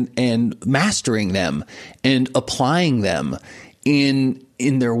and mastering them and applying them in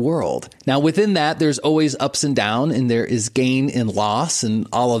their world. Now, within that, there's always ups and downs, and there is gain and loss, and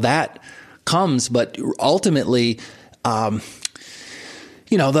all of that comes. But ultimately, we're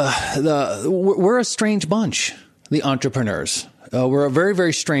a strange bunch, the entrepreneurs. We're a very,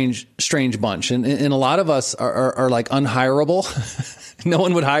 very strange bunch. And a lot of us are like unhireable. No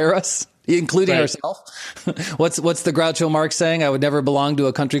one would hire us, including ourselves. What's the Groucho Marx saying? I would never belong to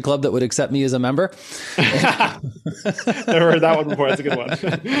a country club that would accept me as a member. Never heard that one before. That's a good one.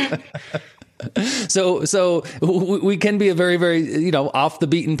 So we can be a very, very, off the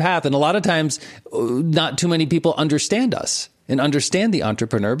beaten path. And a lot of times not too many people understand us and understand the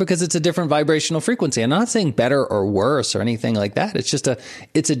entrepreneur because it's a different vibrational frequency. I'm not saying better or worse or anything like that. It's just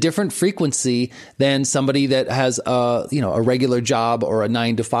it's a different frequency than somebody that has a regular job or a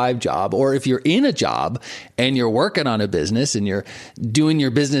 9-to-5 job. Or if you're in a job and you're working on a business and you're doing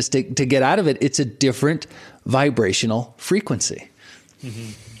your business to get out of it, it's a different vibrational frequency.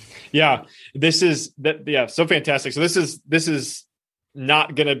 Mm-hmm. Yeah, this is that. Yeah, so fantastic. So this is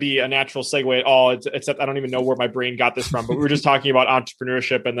not going to be a natural segue at all. Except I don't even know where my brain got this from. But we were just talking about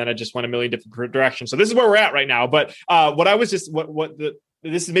entrepreneurship, and then it just went a million different directions. So this is where we're at right now. But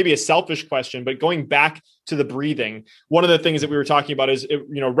this is maybe a selfish question, but going back to the breathing, one of the things that we were talking about is,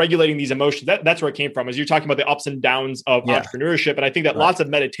 regulating these emotions. That's where it came from, is you're talking about the ups and downs of entrepreneurship. And I think that lots of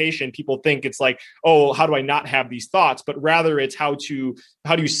meditation, people think it's like, oh, how do I not have these thoughts? But rather it's how do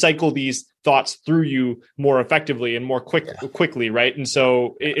you cycle these thoughts through you more effectively and more quickly. Right. And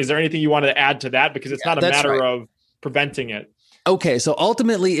so is there anything you wanted to add to that? Because it's not a matter of preventing it. Okay, so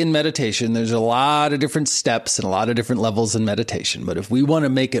ultimately in meditation, there's a lot of different steps and a lot of different levels in meditation. But if we want to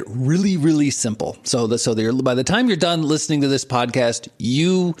make it really, really simple, so by the time you're done listening to this podcast,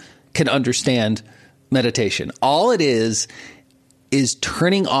 you can understand meditation. All it is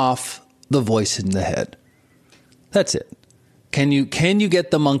turning off the voice in the head. That's it. Can you get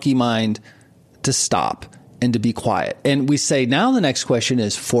the monkey mind to stop and to be quiet? And we say, now the next question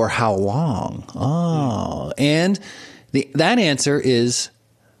is, for how long? And that answer is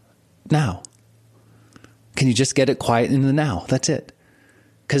now. Can you just get it quiet in the now? That's it.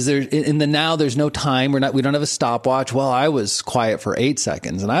 Because in the now, there's no time. We don't have a stopwatch. Well, I was quiet for 8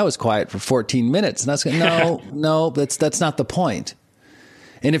 seconds and I was quiet for 14 minutes. And that's that's not the point.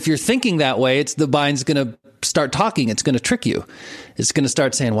 And if you're thinking that way, the mind's going to start talking. It's going to trick you. It's going to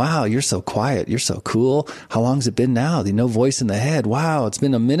start saying, wow, you're so quiet. You're so cool. How long's it been now? No voice in the head. Wow, it's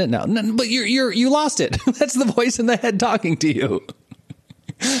been a minute now. No, but you lost it. That's the voice in the head talking to you.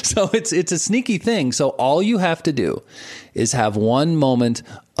 So it's a sneaky thing. So all you have to do is have one moment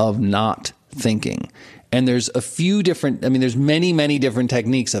of not thinking. And there's there's many, many different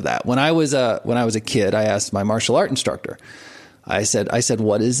techniques of that. When I was a kid, I asked my martial art instructor, I said,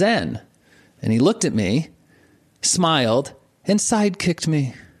 what is Zen? And he looked at me, smiled, and sidekicked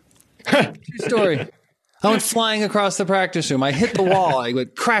me. True story. I went flying across the practice room. I hit the wall. I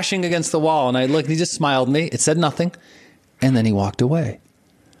went crashing against the wall, and I looked. He just smiled at me. It said nothing, and then he walked away.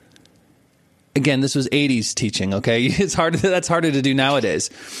 Again, this was 80s teaching. Okay, it's hard. That's harder to do nowadays.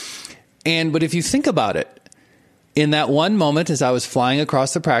 But if you think about it, in that one moment, as I was flying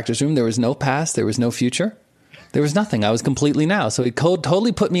across the practice room, there was no past, there was no future, there was nothing. I was completely now. So he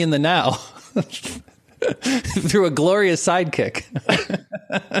totally put me in the now. Through a glorious sidekick.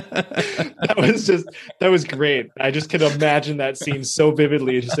 That was great. I just can imagine that scene so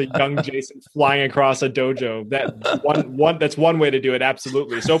vividly. It's just a young Jason flying across a dojo. That's one way to do it.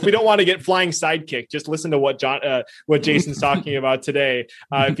 Absolutely. So if we don't want to get flying sidekick, just listen to what Jason's talking about today.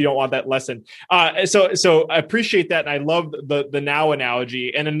 If you don't want that lesson. So I appreciate that. And I love the now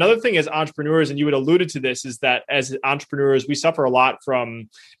analogy. And another thing as entrepreneurs, and you had alluded to this, is that as entrepreneurs, we suffer a lot from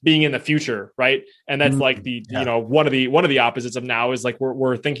being in the future, right? And that's like one of the opposites of now is like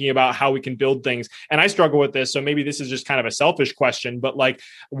we're thinking about how we can build things. And I struggle with this. So maybe this is just kind of a selfish question, but like,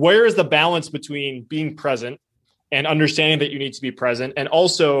 where is the balance between being present and understanding that you need to be present, and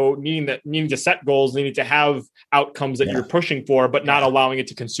also needing to set goals, needing to have outcomes that you're pushing for, but not allowing it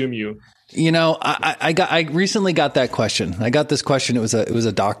to consume you? You know, I recently got that question. I got this question. It was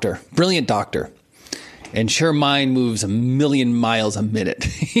a doctor, brilliant doctor. And her mind moves 1,000,000 miles a minute.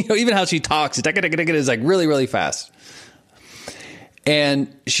 Even how she talks, is like really, really fast.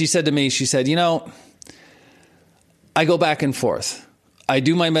 And she said to me, I go back and forth. I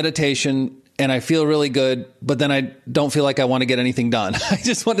do my meditation and I feel really good, but then I don't feel like I want to get anything done. I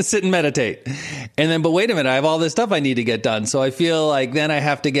just want to sit and meditate. But wait a minute, I have all this stuff I need to get done. So I feel like then I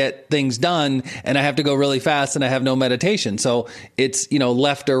have to get things done and I have to go really fast and I have no meditation. So it's,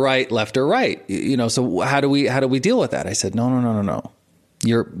 left or right. So how do we deal with that? I said, no.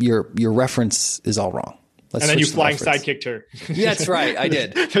 Your reference is all wrong. And then you flying sidekicked her. Yeah, that's right. I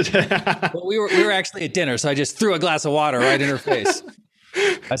did. Well, we were actually at dinner. So I just threw a glass of water right in her face.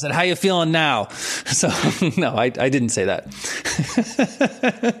 I said, how you feeling now? So no, I didn't say that.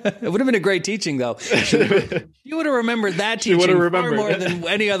 It would have been a great teaching though. You would have remembered that teaching far more than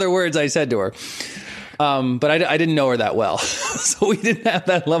any other words I said to her. But I didn't know her that well. So we didn't have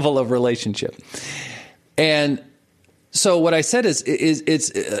that level of relationship. And so what I said is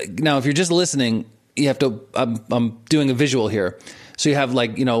it's now, if you're just listening, you have to, I'm doing a visual here. So you have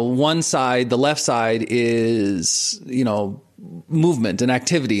one side, the left side is, movement and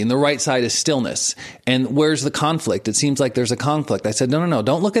activity, and the right side is stillness. And where's the conflict? It seems like there's a conflict. I said, no,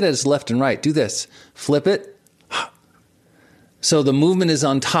 don't look at it as left and right. Do this. Flip it. So the movement is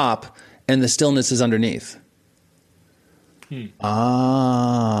on top and the stillness is underneath.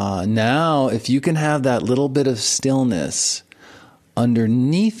 Now if you can have that little bit of stillness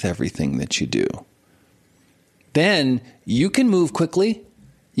underneath everything that you do, then you can move quickly.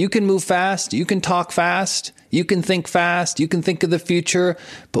 You can move fast. You can talk fast. You can think fast. You can think of the future.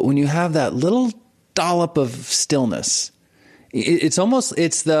 But when you have that little dollop of stillness, it's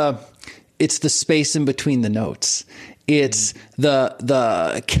the space in between the notes. It's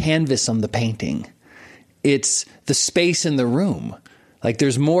the canvas on the painting. It's the space in the room. Like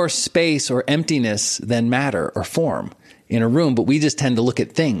there's more space or emptiness than matter or form in a room, but we just tend to look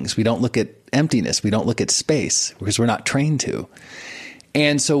at things. We don't look at emptiness. We don't look at space because we're not trained to.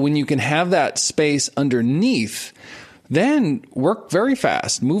 And so when you can have that space underneath, then work very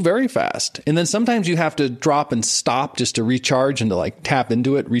fast, move very fast. And then sometimes you have to drop and stop just to recharge and to tap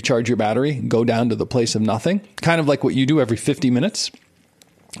into it, recharge your battery, go down to the place of nothing, kind of like what you do every 50 minutes.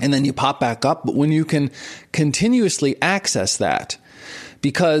 And then you pop back up. But when you can continuously access that,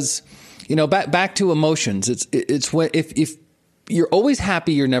 because, back to emotions, it's when, if you're always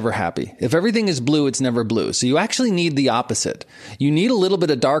happy, you're never happy. If everything is blue, it's never blue. So you actually need the opposite. You need a little bit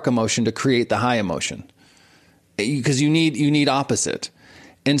of dark emotion to create the high emotion, because you need opposite.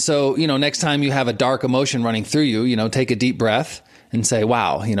 And so, next time you have a dark emotion running through you, take a deep breath and say,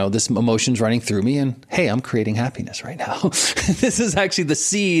 wow, this emotion's running through me, and hey, I'm creating happiness right now. This is actually the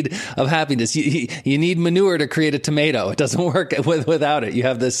seed of happiness. You need manure to create a tomato. It doesn't work without it. You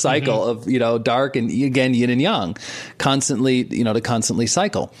have this cycle of, dark and again, yin and yang, constantly, to constantly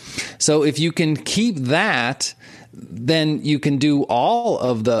cycle. So if you can keep that, then you can do all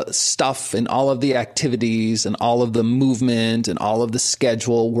of the stuff and all of the activities and all of the movement and all of the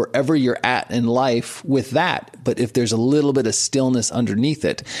schedule wherever you're at in life with that. But if there's a little bit of stillness underneath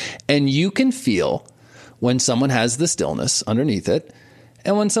it, and you can feel when someone has the stillness underneath it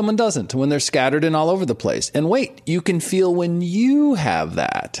and when someone doesn't, when they're scattered and all over the place. And wait, you can feel when you have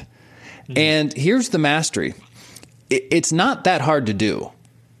that. And here's the mastery. It's not that hard to do.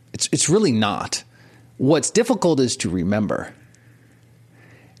 It's really not. What's difficult is to remember.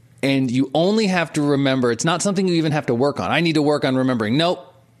 And you only have to remember, it's not something you even have to work on. I need to work on remembering. Nope.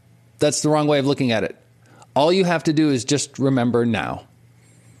 That's the wrong way of looking at it. All you have to do is just remember now.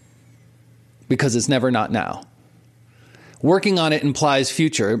 Because it's never not now. Working on it implies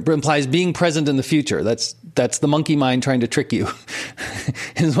future. It implies being present in the future. That's the monkey mind trying to trick you.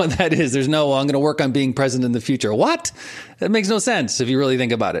 Is what that is. There's no, well, I'm going to work on being present in the future. What? That makes no sense if you really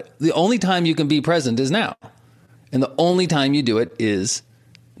think about it. The only time you can be present is now. And the only time you do it is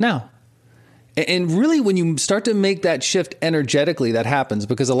now. And really, when you start to make that shift energetically, that happens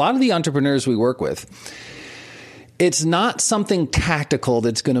because a lot of the entrepreneurs we work with, it's not something tactical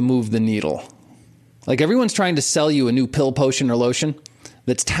that's going to move the needle. Like everyone's trying to sell you a new pill, potion, or lotion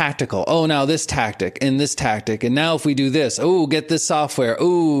that's tactical. Oh, now this tactic. And now if we do this, oh, get this software.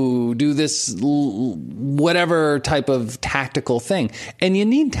 Oh, do this whatever type of tactical thing. And you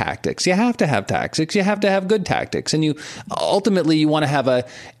need tactics. You have to have tactics. You have to have good tactics. And you ultimately you want to have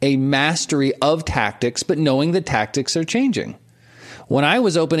a mastery of tactics, but knowing that tactics are changing. When I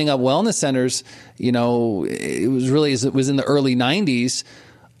was opening up wellness centers, it was in the early 90s.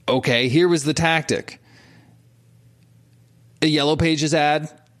 Okay, here was the tactic. A Yellow Pages ad,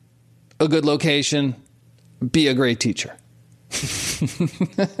 a good location, be a great teacher.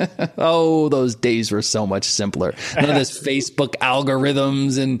 Oh, those days were so much simpler. None of this Facebook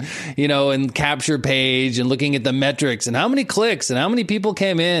algorithms and capture page and looking at the metrics and how many clicks and how many people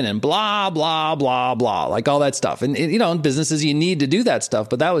came in and blah, blah, blah, blah, like all that stuff. And in businesses, you need to do that stuff,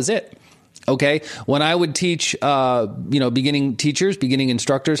 but that was it. Okay. When I would teach, beginning teachers, beginning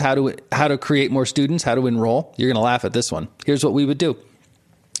instructors, how to create more students, how to enroll, you're going to laugh at this one. Here's what we would do.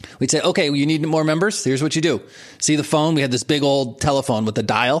 We'd say, okay, you need more members. Here's what you do. See the phone? We had this big old telephone with the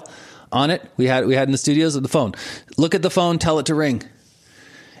dial on it. We had in the studios of the phone. Look at the phone, tell it to ring.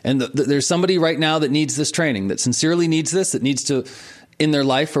 And there's somebody right now that needs this training, that sincerely needs this, that needs to, in their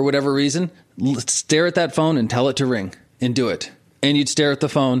life for whatever reason, stare at that phone and tell it to ring and do it. And you'd stare at the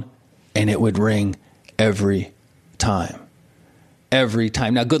phone and it would ring every time. Every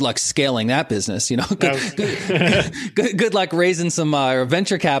time. Now, good luck scaling that business. Good luck raising some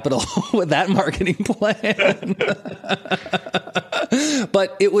venture capital with that marketing plan.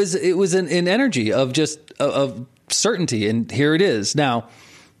 But it was an energy of just of certainty, and here it is. Now,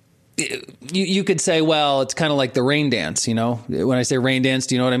 you could say, well, it's kind of like the rain dance. When I say rain dance,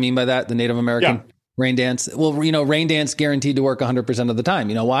 do you know what I mean by that? The Native American rain dance. Well, rain dance guaranteed to work 100% of the time.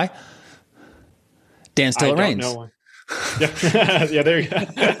 You know why? Dance till it rains. I don't know why. Yeah, there you go.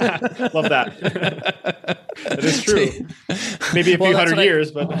 Love that. That is true. Maybe a few hundred years,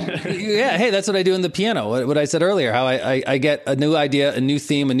 but yeah. Hey, that's what I do in the piano. What I said earlier, how I get a new idea, a new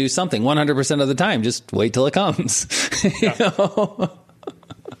theme, a new something 100% of the time. Just wait till it comes.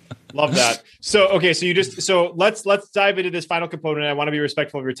 Love that. So let's dive into this final component. I want to be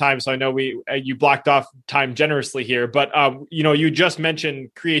respectful of your time. So I know you blocked off time generously here, but you just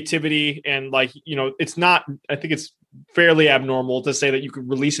mentioned creativity and it's not, I think it's fairly abnormal to say that you could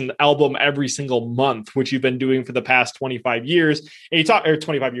release an album every single month, which you've been doing for the past 25 years. And you talk, or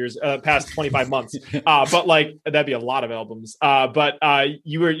 25 years, past 25 months. But that'd be a lot of albums. But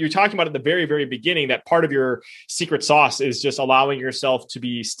you're talking about at the very, very beginning that part of your secret sauce is just allowing yourself to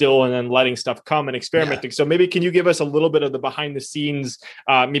be still and then letting stuff come and experimenting. Yeah. So maybe can you give us a little bit of the behind the scenes,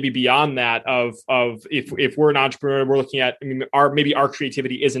 maybe beyond that of if we're an entrepreneur, we're looking at, our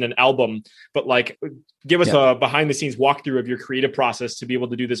creativity isn't an album, but give us a behind the scenes walkthrough of your creative process to be able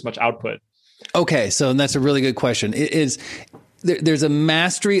to do this much output. Okay. So that's a really good question. There's a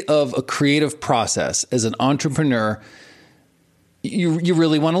mastery of a creative process as an entrepreneur you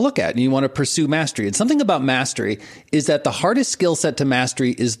really want to look at and you want to pursue mastery. And something about mastery is that the hardest skill set to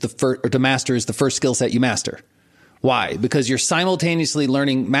mastery is the first skill set you master. Why? Because you're simultaneously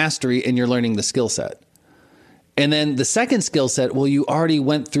learning mastery and you're learning the skill set. And then the second skill set, well, you already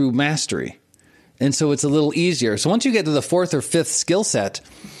went through mastery. And so it's a little easier. So once you get to the fourth or fifth skill set,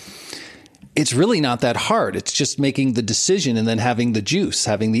 it's really not that hard. It's just making the decision and then having the juice,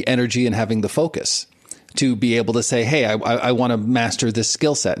 having the energy and having the focus to be able to say, hey, I want to master this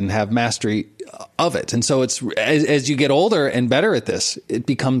skill set and have mastery of it. And so it's as you get older and better at this, it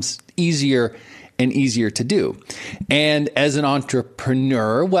becomes easier and easier to do. And as an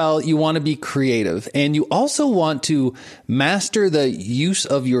entrepreneur, well, you want to be creative and you also want to master the use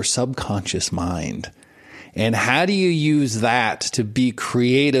of your subconscious mind. And how do you use that to be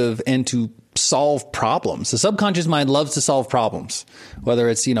creative and to solve problems? The subconscious mind loves to solve problems, whether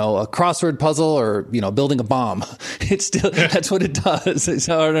it's, a crossword puzzle or, building a bomb. It's still, that's what it does.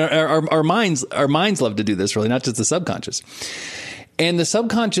 So our minds love to do this, really, not just the subconscious. And the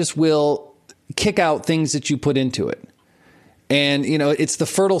subconscious will kick out things that you put into it. And, it's the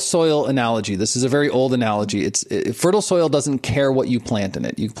fertile soil analogy. This is a very old analogy. Fertile soil doesn't care what you plant in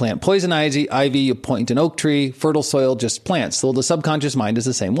it. You plant poison ivy, you plant an oak tree, fertile soil just plants. So the subconscious mind is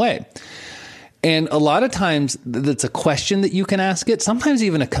the same way. And a lot of times that's a question that you can ask it, sometimes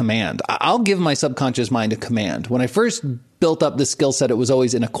even a command. I'll give my subconscious mind a command. When I first built up this skill set, it was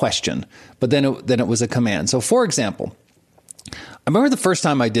always in a question, but then it was a command. So for example, I remember the first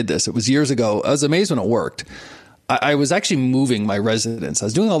time I did this, it was years ago. I was amazed when it worked. I was actually moving my residence. I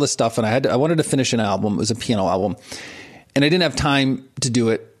was doing all this stuff and I wanted to finish an album. It was a piano album and I didn't have time to do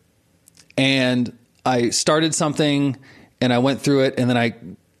it. And I started something and I went through it and then I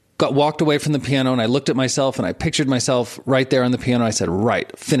walked away from the piano and I looked at myself and I pictured myself right there on the piano. I said,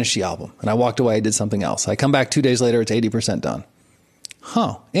 right, finish the album. And I walked away. I did something else. I come back 2 days later. It's 80% done.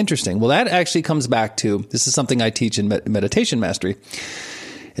 Huh. Interesting. Well, that actually comes back to, this is something I teach in meditation mastery,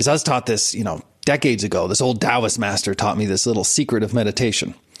 is I was taught this, decades ago. This old Taoist master taught me this little secret of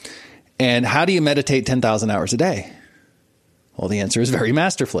meditation. And how do you meditate 10,000 hours a day? Well, the answer is very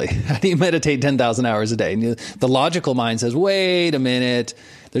masterfully. How do you meditate 10,000 hours a day? And the logical mind says, wait a minute,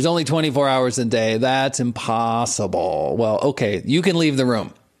 there's only 24 hours a day. That's impossible. Well, okay, you can leave the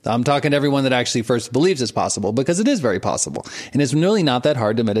room. I'm talking to everyone that actually first believes it's possible because it is very possible. And it's really not that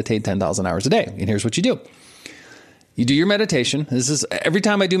hard to meditate 10,000 hours a day. And here's what you do. You do your meditation. This is every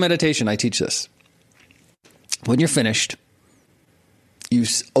time I do meditation, I teach this. When you're finished, you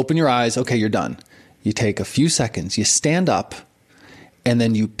open your eyes. Okay, you're done. You take a few seconds, you stand up, and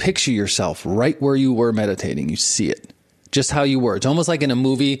then you picture yourself right where you were meditating. You see it, just how you were. It's almost like in a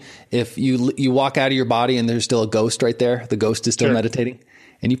movie, if you walk out of your body and there's still a ghost right there, the ghost is still meditating,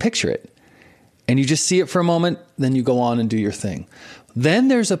 and you picture it. And you just see it for a moment, then you go on and do your thing. Then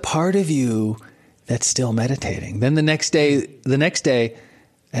there's a part of you that's still meditating. Then the next day,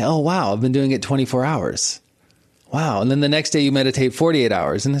 oh, wow, I've been doing it 24 hours. Wow. And then the next day you meditate 48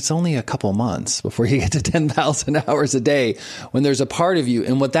 hours and it's only a couple months before you get to 10,000 hours a day when there's a part of you.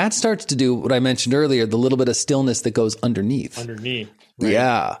 And what that starts to do, what I mentioned earlier, the little bit of stillness that goes underneath. Right?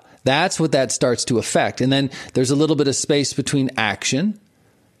 Yeah. That's what that starts to affect. And then there's a little bit of space between action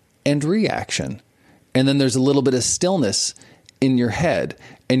and reaction. And then there's a little bit of stillness in your head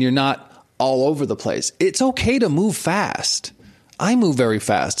and you're not all over the place. It's okay to move fast. I move very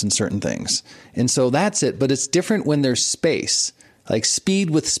fast in certain things. And so that's it. But it's different when there's space. Like speed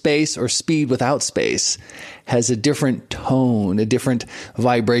with space or speed without space has a different tone, a different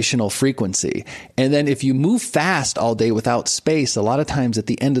vibrational frequency. And then if you move fast all day without space, a lot of times at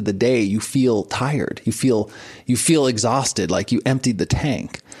the end of the day, you feel tired. You feel exhausted, like you emptied the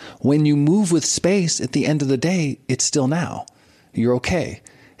tank. When you move with space at the end of the day, it's still now. You're okay.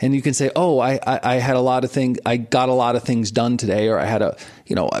 And you can say, oh, I had a lot of things, I got a lot of things done today, or I had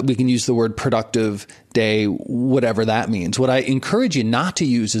we can use the word productive day, whatever that means. What I encourage you not to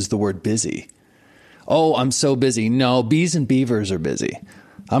use is the word busy. Oh, I'm so busy. No, bees and beavers are busy.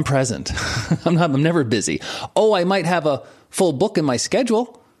 I'm present. I'm never busy. Oh, I might have a full book in my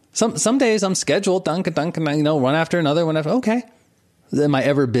schedule. Some days I'm scheduled, one after another, okay. Am I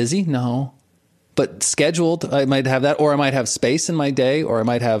ever busy? No. But scheduled, I might have that, or I might have space in my day, or I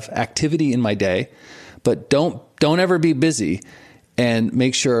might have activity in my day. But don't ever be busy, and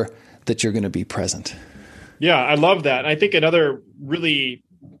make sure that you're going to be present. Yeah, I love that. And I think another really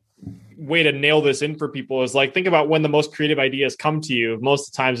way to nail this in for people is like, think about when the most creative ideas come to you. Most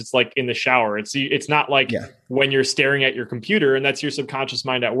of the times it's like in the shower. It's not like when you're staring at your computer, and that's your subconscious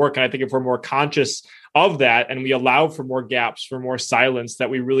mind at work. And I think if we're more conscious of that and we allow for more gaps, for more silence, that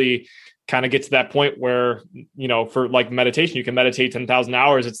we really kind of get to that point where, for like meditation, you can meditate 10,000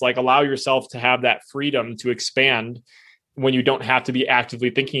 hours. It's like, allow yourself to have that freedom to expand when you don't have to be actively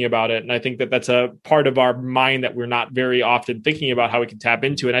thinking about it. And I think that that's a part of our mind that we're not very often thinking about how we can tap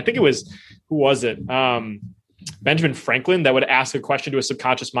into. And I think it was, who was it? Benjamin Franklin that would ask a question to his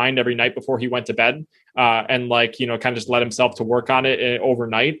subconscious mind every night before he went to bed, and kind of just let himself to work on it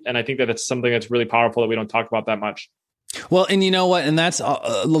overnight. And I think that that's something that's really powerful that we don't talk about that much. Well, and you know what? And that's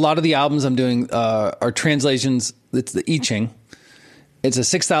a lot of the albums I'm doing are translations. It's the I Ching. It's a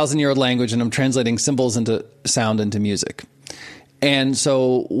 6,000-year-old language, and I'm translating symbols into sound into music. And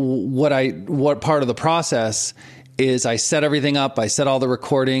so what part of the process is I set everything up. I set all the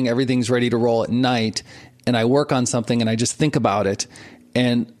recording. Everything's ready to roll at night. And I work on something, and I just think about it.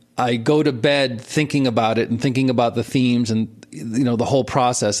 And I go to bed thinking about it and thinking about the themes and, the whole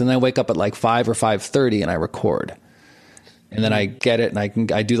process. And then I wake up at like 5 or 5:30 and I record. And then I get it,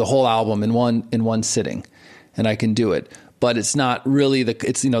 and I do the whole album in one sitting, and I can do it. But it's not really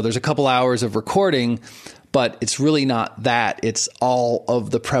there's a couple hours of recording, but it's really not that. It's all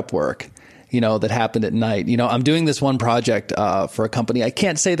of the prep work. that happened at night. I'm doing this one project for a company. I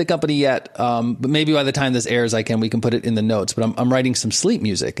can't say the company yet, but maybe by the time this airs, we can put it in the notes. But I'm writing some sleep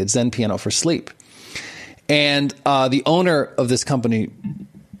music. It's Zen piano for sleep. And the owner of this company,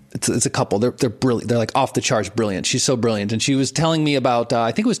 it's a couple. They're brilliant. They're like off the charts brilliant. She's so brilliant. And she was telling me about,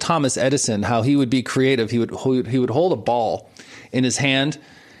 I think it was Thomas Edison, how he would be creative. He would hold a ball in his hand,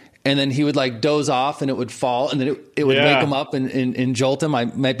 and then he would like doze off and it would fall, and then it would wake him up and jolt him. I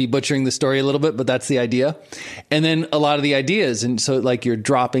might be butchering the story a little bit, but that's the idea. And then a lot of the ideas. And so like you're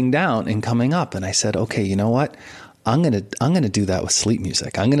dropping down and coming up. And I said, okay, you know what? I'm going to do that with sleep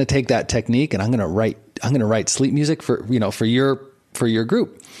music. I'm going to take that technique and I'm going to write sleep music for your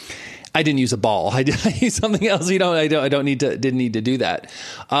group. I didn't use a ball. I used something else. Didn't need to do that.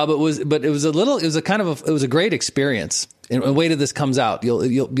 But it was a great experience. And the way that this comes out,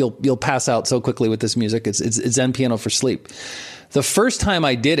 you'll pass out so quickly with this music. It's Zen piano for sleep. The first time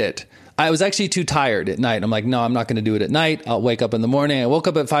I did it, I was actually too tired at night. I'm like, no, I'm not going to do it at night. I'll wake up in the morning. I woke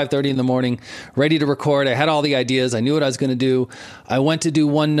up at 5:30 in the morning, ready to record. I had all the ideas. I knew what I was going to do. I went to do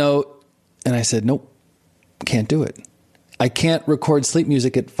one note and I said, nope, can't do it. I can't record sleep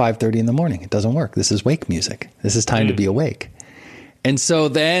music at 5:30 in the morning. It doesn't work. This is wake music. This is time to be awake. And so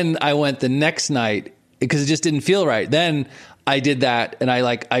then I went the next night because it just didn't feel right. Then I did that and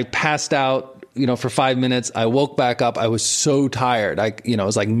I passed out, for 5 minutes. I woke back up. I was so tired. It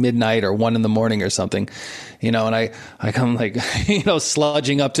was like midnight or 1 a.m. or something, and I come like,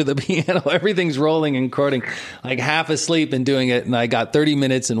 sludging up to the piano. Everything's rolling and chording, like half asleep and doing it. And I got 30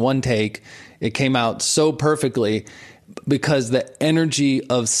 minutes in one take. It came out so perfectly because the energy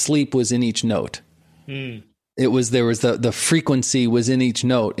of sleep was in each note. There was the frequency was in each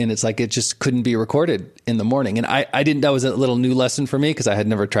note, and it's like it just couldn't be recorded in the morning. And I didn't. That was a little new lesson for me because I had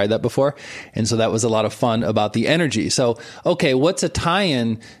never tried that before, and so that was a lot of fun about the energy. So, okay, what's a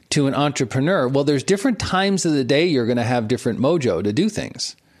tie-in to an entrepreneur? Well, there's different times of the day you're going to have different mojo to do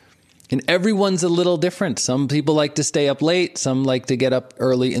things, and everyone's a little different. Some people like to stay up late. Some like to get up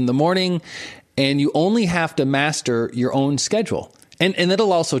early in the morning, and you only have to master your own schedule. And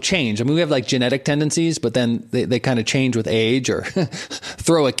it'll also change. I mean, we have like genetic tendencies, but then they kind of change with age, or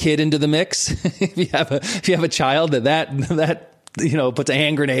throw a kid into the mix. If you have a child that puts a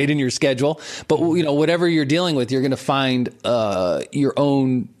hand grenade in your schedule. But whatever you're dealing with, you're going to find your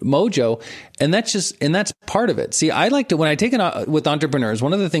own mojo, and that's part of it. See, I like to, when I take it with entrepreneurs,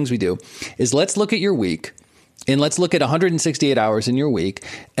 one of the things we do is let's look at your week. And let's look at 168 hours in your week,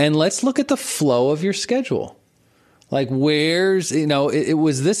 and let's look at the flow of your schedule. Like was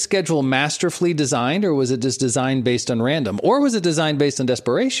this schedule masterfully designed, or was it just designed based on random, or was it designed based on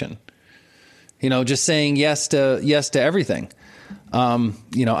desperation? Just saying yes to everything.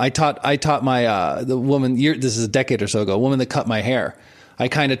 I taught my, the woman, this is a decade or so ago, a woman that cut my hair. I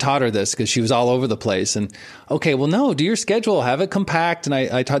kind of taught her this because she was all over the place, and okay, well, no, do your schedule, have it compact. And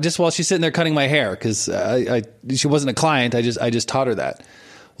I taught just while she's sitting there cutting my hair, because she wasn't a client. I just taught her that.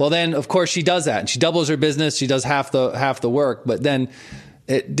 Well, then, of course, she does that, and she doubles her business. She does half the work, but then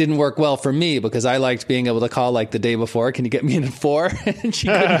it didn't work well for me because I liked being able to call like the day before. Can you get me in at 4? And she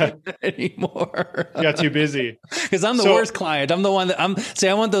couldn't do it anymore. You got too busy. Because I'm the worst client. I'm the one that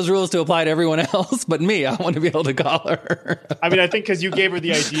I want those rules to apply to everyone else, but me, I want to be able to call her. I mean, I think because you gave her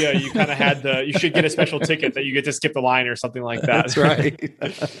the idea, you kind of had you should get a special ticket that you get to skip the line or something like that. That's right.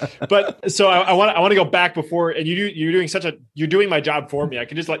 But so I want to go back before, and you're doing my job for me. I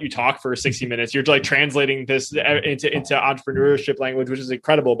can just let you talk for 60 minutes. You're like translating this into entrepreneurship language, which is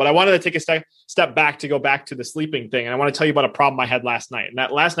incredible. But I wanted to take a step back to go back to the sleeping thing. And I want to tell you about a problem I had last night. And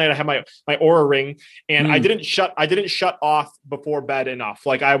that last night I had my Oura ring, and I didn't shut off before bed enough.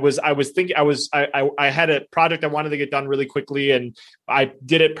 Like I had a project I wanted to get done really quickly, and I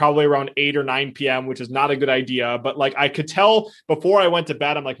did it probably around 8 or 9 p.m., which is not a good idea. But like I could tell before I went to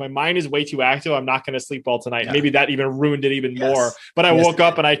bed, I'm like, my mind is way too active. I'm not going to sleep well tonight. Yeah. Maybe that even ruined it even more. But I woke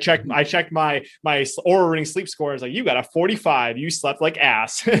up and I checked my Oura ring sleep score. I was like, you got a 45. You slept like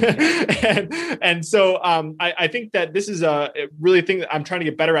ass. and so I think that this is a really thing that I'm trying to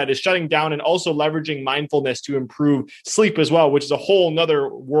get better at, is shutting down and also leveraging mindfulness to improve sleep as well, which is a whole nother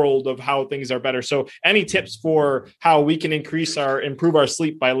world of how things are better. So any tips for how we can improve our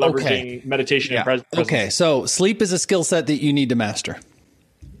sleep by leveraging meditation and presence? Okay. So sleep is a skill set that you need to master.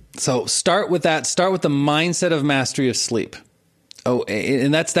 So start with that. Start with the mindset of mastery of sleep. Oh,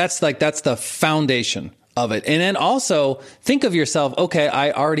 and that's the foundation of it. And then also think of yourself, okay,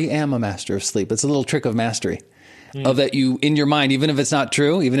 I already am a master of sleep. It's a little trick of mastery. Of that you, in your mind, even if it's not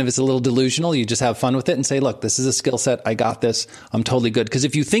true, even if it's a little delusional, you just have fun with it and say, look, this is a skill set. I got this. I'm totally good. Because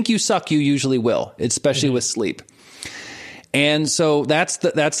if you think you suck, you usually will, especially with sleep. And so that's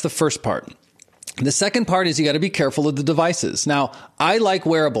the first part. The second part is you got to be careful of the devices. Now, I like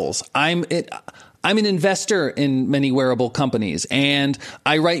wearables. I'm an investor in many wearable companies, and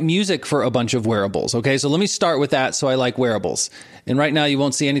I write music for a bunch of wearables. Okay, so let me start with that. So I like wearables. And right now you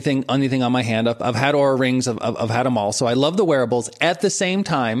won't see anything on my hand. I've had Oura rings. I've had them all. So I love the wearables. At the same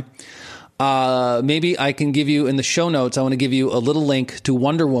time, maybe I can give you in the show notes, I want to give you a little link to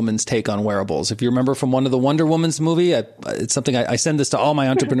Wonder Woman's take on wearables. If you remember from one of the Wonder Woman's movie, it's something I send this to all my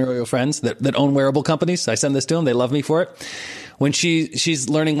entrepreneurial friends that own wearable companies. I send this to them. They love me for it. When she's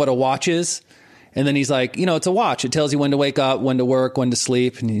learning what a watch is, and then he's like, it's a watch. It tells you when to wake up, when to work, when to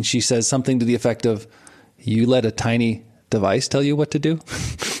sleep. And she says something to the effect of, you let a tiny device tell you what to do?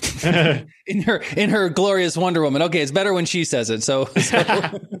 in her glorious Wonder Woman. Okay, it's better when she says it. So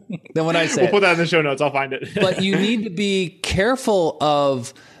than when I say We'll put that in the show notes. I'll find it. But you need to be careful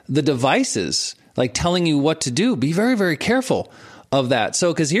of the devices, like telling you what to do. Be very, very careful of that.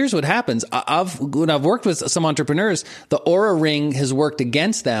 So, because here's what happens. When I've worked with some entrepreneurs, the Oura Ring has worked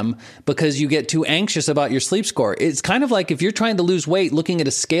against them because you get too anxious about your sleep score. It's kind of like if you're trying to lose weight, looking at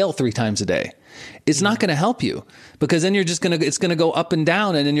a scale 3 times a day. It's not going to help you, because then it's going to go up and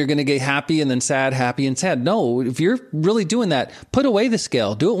down, and then you're going to get happy and then sad, happy and sad. No, if you're really doing that, put away the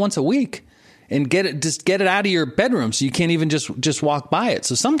scale, do it once a week. And get it out of your bedroom so you can't even just walk by it.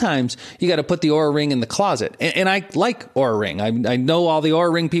 So sometimes you got to put the Oura Ring in the closet. And I like Oura Ring. I know all the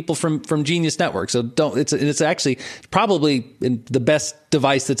Oura Ring people from Genius Network. So it's actually probably the best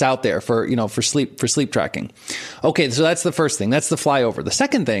device that's out there for sleep tracking. Okay, so that's the first thing. That's the flyover. The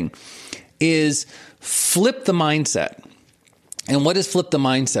second thing is flip the mindset. And what does flip the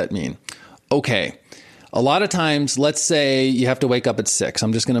mindset mean? Okay. A lot of times, let's say you have to wake up at 6.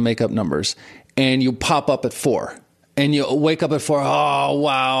 I'm just going to make up numbers. And you pop up at 4. And you wake up at 4. Oh,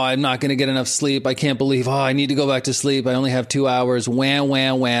 wow, I'm not going to get enough sleep. I can't believe, I need to go back to sleep. I only have 2 hours. Wham,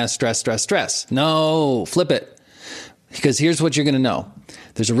 wham, wham, stress, stress, stress. No, flip it. Because here's what you're going to know.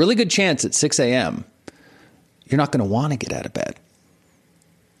 There's a really good chance at 6 a.m. you're not going to want to get out of bed.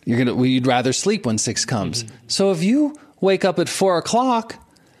 You'd rather sleep when 6 comes. Mm-hmm. So if you wake up at 4 o'clock,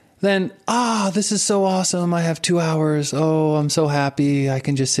 then, this is so awesome. I have 2 hours. Oh, I'm so happy. I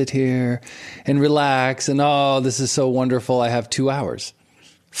can just sit here and relax. And this is so wonderful. I have 2 hours.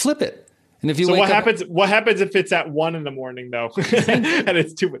 Flip it. And if you what happens if it's at 1 a.m, though? And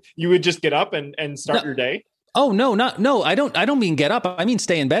it's too much. You would just get up and start your day? Oh, no. I don't mean get up. I mean,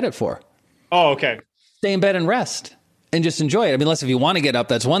 stay in bed at 4. Oh, okay. Stay in bed and rest and just enjoy it. I mean, unless if you want to get up,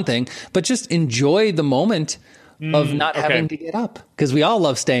 that's one thing, but just enjoy the moment of not having to get up, because we all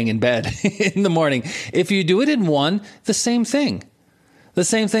love staying in bed in the morning. If you do it in 1, the same thing.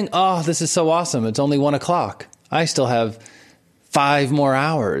 Oh, this is so awesome. It's only 1 o'clock. I still have 5 more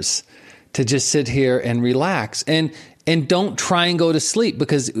hours to just sit here and relax, and don't try and go to sleep,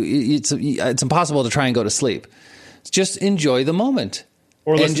 because it's impossible to try and go to sleep. Just enjoy the moment.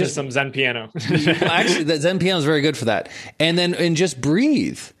 Or listen to some Zen piano. Actually, the Zen piano is very good for that. And just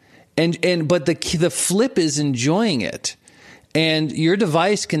breathe. But the flip is enjoying it. And your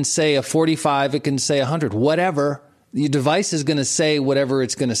device can say a 45, it can say 100, whatever. Your device is going to say whatever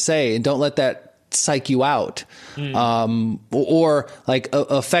it's going to say, and don't let that psych you out, or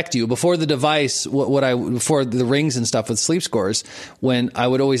affect you. Before the device, before the rings and stuff with sleep scores, when I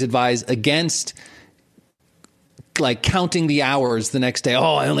would always advise against counting the hours the next day.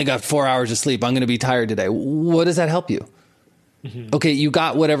 Oh, I only got 4 hours of sleep. I'm going to be tired today. What does that help you? Mm-hmm. Okay, you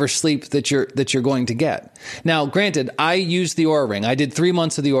got whatever sleep that you're going to get. Now, granted, I used the Oura Ring. I did 3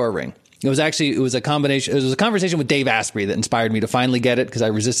 months of the Oura Ring. It was a conversation with Dave Asprey that inspired me to finally get it, because I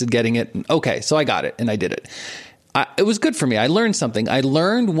resisted getting it. Okay, so I got it and I did it. It was good for me. I learned something. I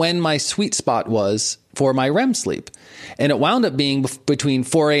learned when my sweet spot was for my REM sleep, and it wound up being between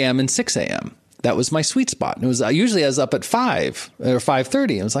 4 a.m. and 6 a.m. That was my sweet spot. And it was usually I was up at 5 or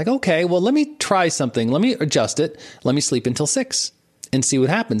 5:30. I was like, okay, well, let me try something. Let me adjust it. Let me sleep until 6 and see what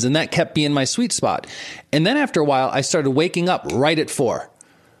happens. And that kept being my sweet spot. And then after a while, I started waking up right at 4,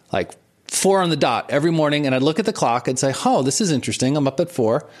 4 on the dot every morning. And I'd look at the clock and say, oh, this is interesting. I'm up at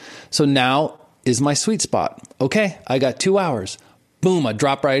 4. So now is my sweet spot. Okay, I got 2 hours. Boom, I'd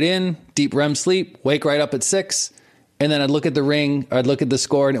drop right in, deep REM sleep, wake right up at 6. And then I'd look at the ring, or I'd look at the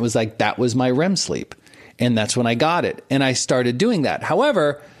score, and it was that was my REM sleep. And that's when I got it. And I started doing that.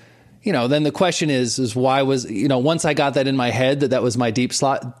 However, then the question is why was, once I got that in my head, that was my deep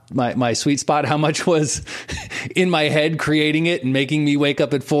slot, my sweet spot, how much was in my head creating it and making me wake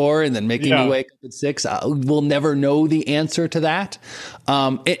up at 4 and then making me wake up at 6? We'll never know the answer to that.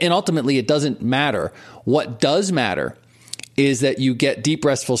 And ultimately, it doesn't matter. What does matter is that you get deep,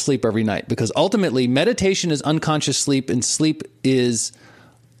 restful sleep every night, because ultimately meditation is unconscious sleep, and sleep is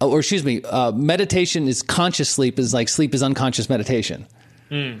meditation is conscious sleep is like sleep is unconscious meditation.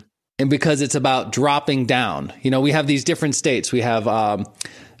 And because it's about dropping down, we have these different states. We have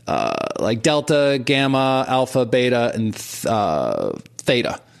like delta, gamma, alpha, beta, and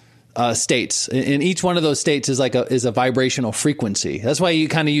theta states. And each one of those states is a vibrational frequency. That's why you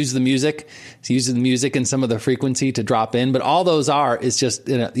kind of use the music. It's using the music and some of the frequency to drop in. But all those is just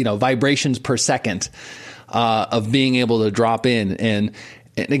vibrations per second of being able to drop in. And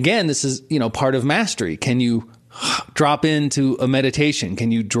again, this is part of mastery. Can you drop into a meditation?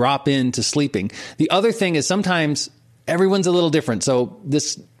 Can you drop into sleeping? The other thing is sometimes everyone's a little different. So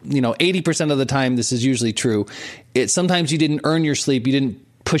this, 80% of the time, this is usually true. It's sometimes you didn't earn your sleep. You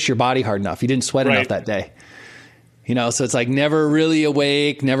didn't push your body hard enough. You didn't sweat enough that day. So it's like never really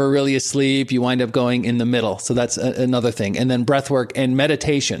awake, never really asleep. You wind up going in the middle. So that's another thing. And then breath work and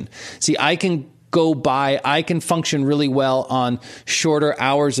meditation. See, I can function really well on shorter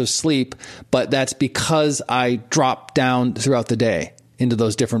hours of sleep, but that's because I drop down throughout the day into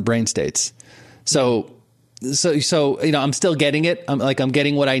those different brain states. So I'm still getting it. I'm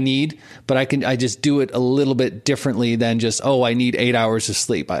getting what I need, but I just do it a little bit differently than just, I need 8 hours of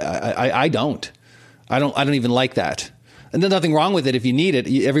sleep. I don't even like that. And there's nothing wrong with it if you need it.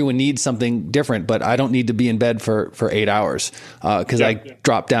 Everyone needs something different, but I don't need to be in bed for 8 hours because I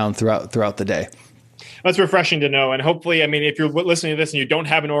drop down throughout the day. That's refreshing to know. And hopefully, if you're listening to this and you don't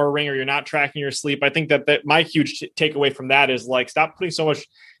have an Oura Ring or you're not tracking your sleep, I think that my huge takeaway from that is like, stop putting so much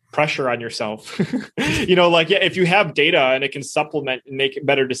pressure on yourself. If you have data and it can supplement and make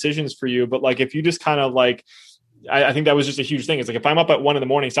better decisions for you, but like, if you just kind of like, I think that was just a huge thing. It's like, if I'm up at 1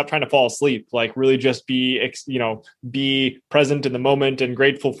 a.m, stop trying to fall asleep, like really just be present in the moment and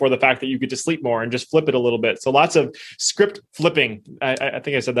grateful for the fact that you get to sleep more and just flip it a little bit. So lots of script flipping. I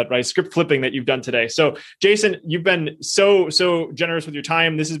think I said that right. Script flipping that you've done today. So Jason, you've been so generous with your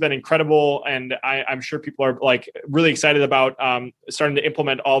time. This has been incredible. And I'm sure people are like really excited about starting to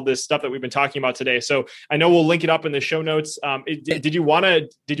implement all this stuff that we've been talking about today. So I know we'll link it up in the show notes. Did you want to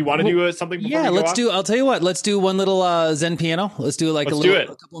do something? Yeah, I'll tell you what, let's do one little Zen piano. Let's do a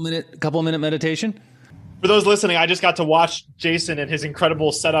couple minute meditation. For those listening, I just got to watch Jason and his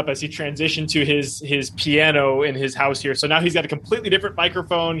incredible setup as he transitioned to his piano in his house here. So now he's got a completely different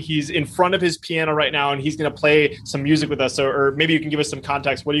microphone. He's in front of his piano right now, and he's going to play some music with us. Or maybe you can give us some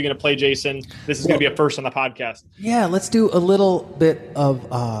context. What are you going to play, Jason? This is going to be a first on the podcast. Yeah, let's do a little bit of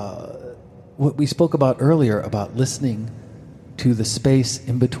what we spoke about earlier about listening to the space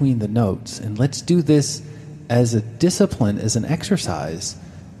in between the notes. And let's do this as a discipline, as an exercise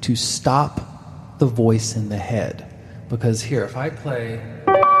to stop the voice in the head. Because here, if I play,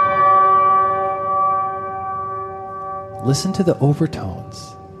 listen to the overtones.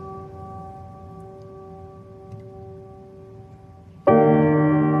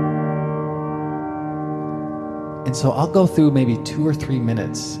 And so I'll go through maybe 2 or 3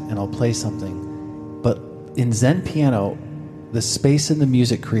 minutes and I'll play something. But in Zen piano, the space in the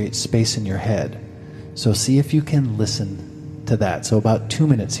music creates space in your head. So see if you can listen to that. So about 2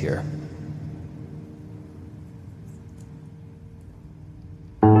 minutes here.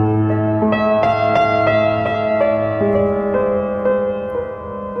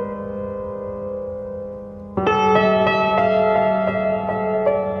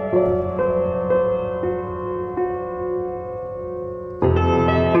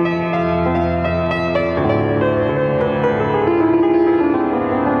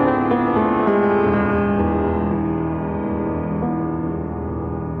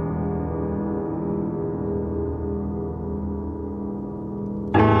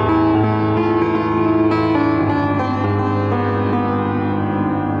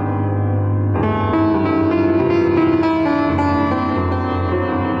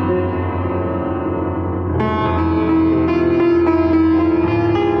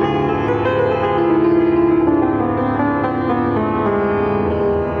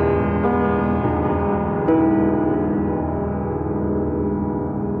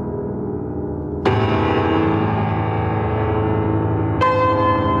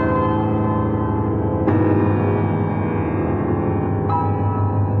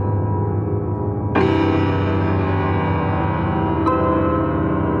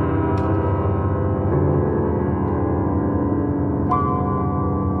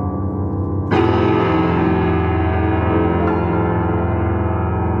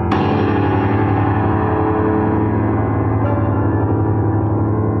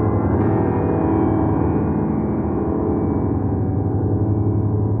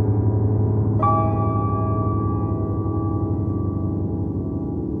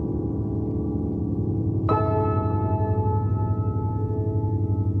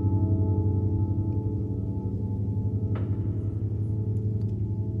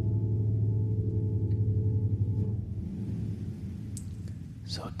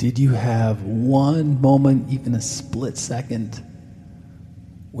 So did you have one moment, even a split second,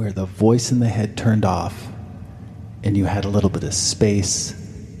 where the voice in the head turned off and you had a little bit of space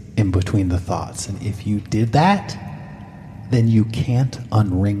in between the thoughts? And if you did that, then you can't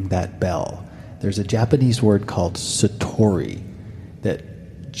unring that bell. There's a Japanese word called satori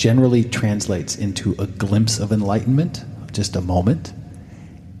that generally translates into a glimpse of enlightenment, just a moment.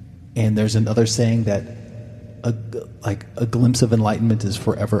 And there's another saying that a glimpse of enlightenment is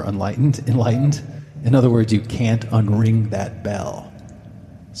forever enlightened. In other words, you can't unring that bell.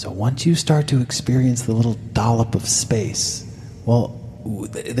 So once you start to experience the little dollop of space, well,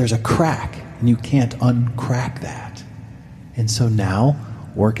 there's a crack, and you can't uncrack that. And so now,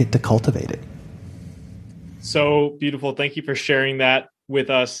 work it to cultivate it. So beautiful. Thank you for sharing that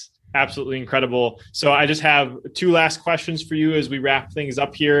with us. Absolutely incredible. So I just have two last questions for you as we wrap things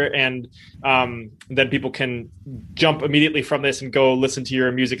up here, and then people can jump immediately from this and go listen to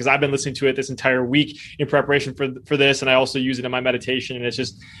your music, because I've been listening to it this entire week in preparation for this, and I also use it in my meditation, and it's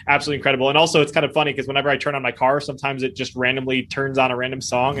just absolutely incredible. And also it's kind of funny because whenever I turn on my car, sometimes it just randomly turns on a random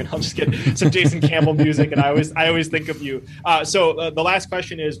song, and I'll just get some Jason Campbell music, and I always think of you. So the last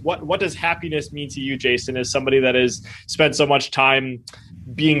question is, what does happiness mean to you, Jason, as somebody that has spent so much time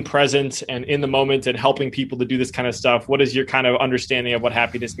being present and in the moment and helping people to do this kind of stuff? What is your kind of understanding of what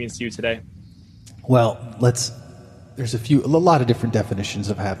happiness means to you today? Well, there's a lot of different definitions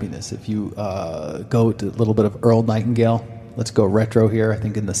of happiness. If you go to a little bit of Earl Nightingale, let's go retro here. I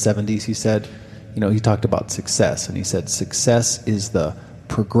think in the 70s he said, he talked about success, and he said success is the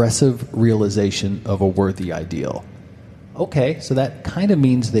progressive realization of a worthy ideal. Okay, so that kind of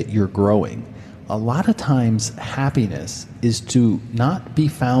means that you're growing. A lot of times happiness is to not be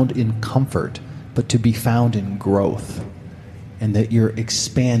found in comfort, but to be found in growth, and that you're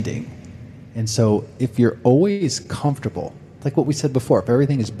expanding. And so if you're always comfortable, like what we said before, if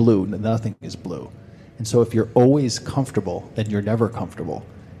everything is blue, nothing is blue. And so if you're always comfortable, then you're never comfortable.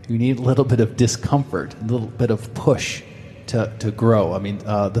 You need a little bit of discomfort, a little bit of push to grow. I mean,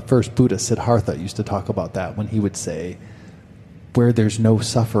 the first Buddha, Siddhartha, used to talk about that when he would say, where there's no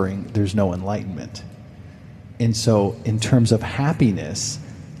suffering, there's no enlightenment. And so in terms of happiness,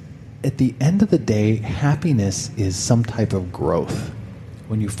 at the end of the day, happiness is some type of growth.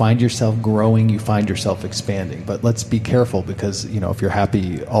 When you find yourself growing, you find yourself expanding. But let's be careful, because if you're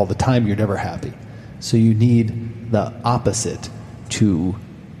happy all the time, you're never happy. So you need the opposite to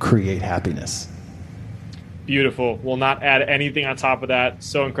create happiness. Beautiful. We'll not add anything on top of that.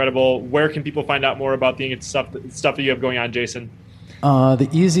 So incredible. Where can people find out more about the stuff that you have going on, Jason? The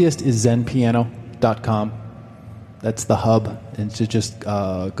easiest is zenpiano.com. That's the hub, and to just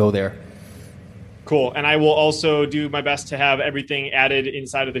go there. Cool. And I will also do my best to have everything added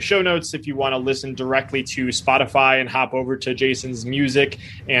inside of the show notes if you want to listen directly to Spotify and hop over to Jason's music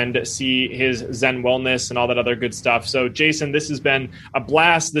and see his Zen Wellness and all that other good stuff. So Jason, this has been a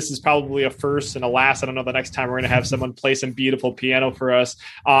blast. This is probably a first and a last. I don't know the next time we're going to have someone play some beautiful piano for us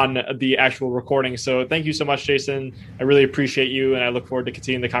on the actual recording. So thank you so much, Jason. I really appreciate you, and I look forward to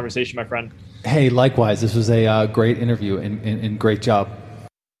continuing the conversation, my friend. Hey, likewise. This was a great interview and great job.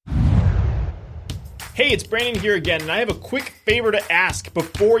 Hey, it's Brandon here again, and I have a quick favor to ask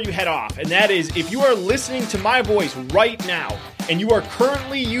before you head off, and that is, if you are listening to my voice right now and you are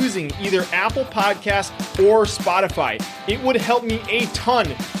currently using either Apple Podcasts or Spotify, it would help me a ton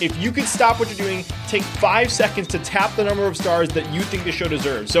if you could stop what you're doing, take 5 seconds to tap the number of stars that you think the show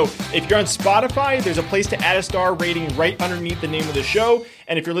deserves. So if you're on Spotify, there's a place to add a star rating right underneath the name of the show.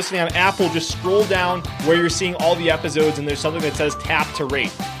 And if you're listening on Apple, just scroll down where you're seeing all the episodes, and there's something that says tap to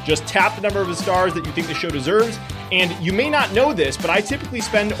rate. Just tap the number of the stars that you think the show deserves. And you may not know this, but I typically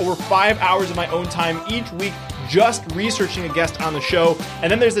spend over 5 hours of my own time each week just researching a guest on the show. And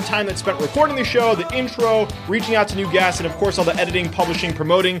then there's the time that's spent recording the show, the intro, reaching out to new guests, and of course all the editing, publishing,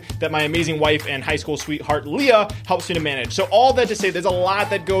 promoting that my amazing wife and high school sweetheart Leah helps me to manage. So all that to say, there's a lot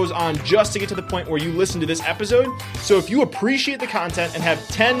that goes on just to get to the point where you listen to this episode. So if you appreciate the content and have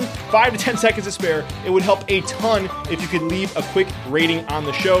 5 to 10 seconds to spare, it would help a ton if you could leave a quick rating on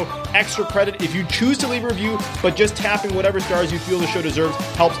the show. Extra credit if you choose to leave a review, but just tapping whatever stars you feel the show deserves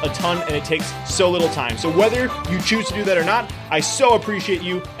helps a ton, and it takes so little time. So whether you choose to do that or not, I so appreciate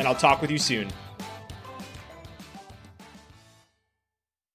you, and I'll talk with you soon.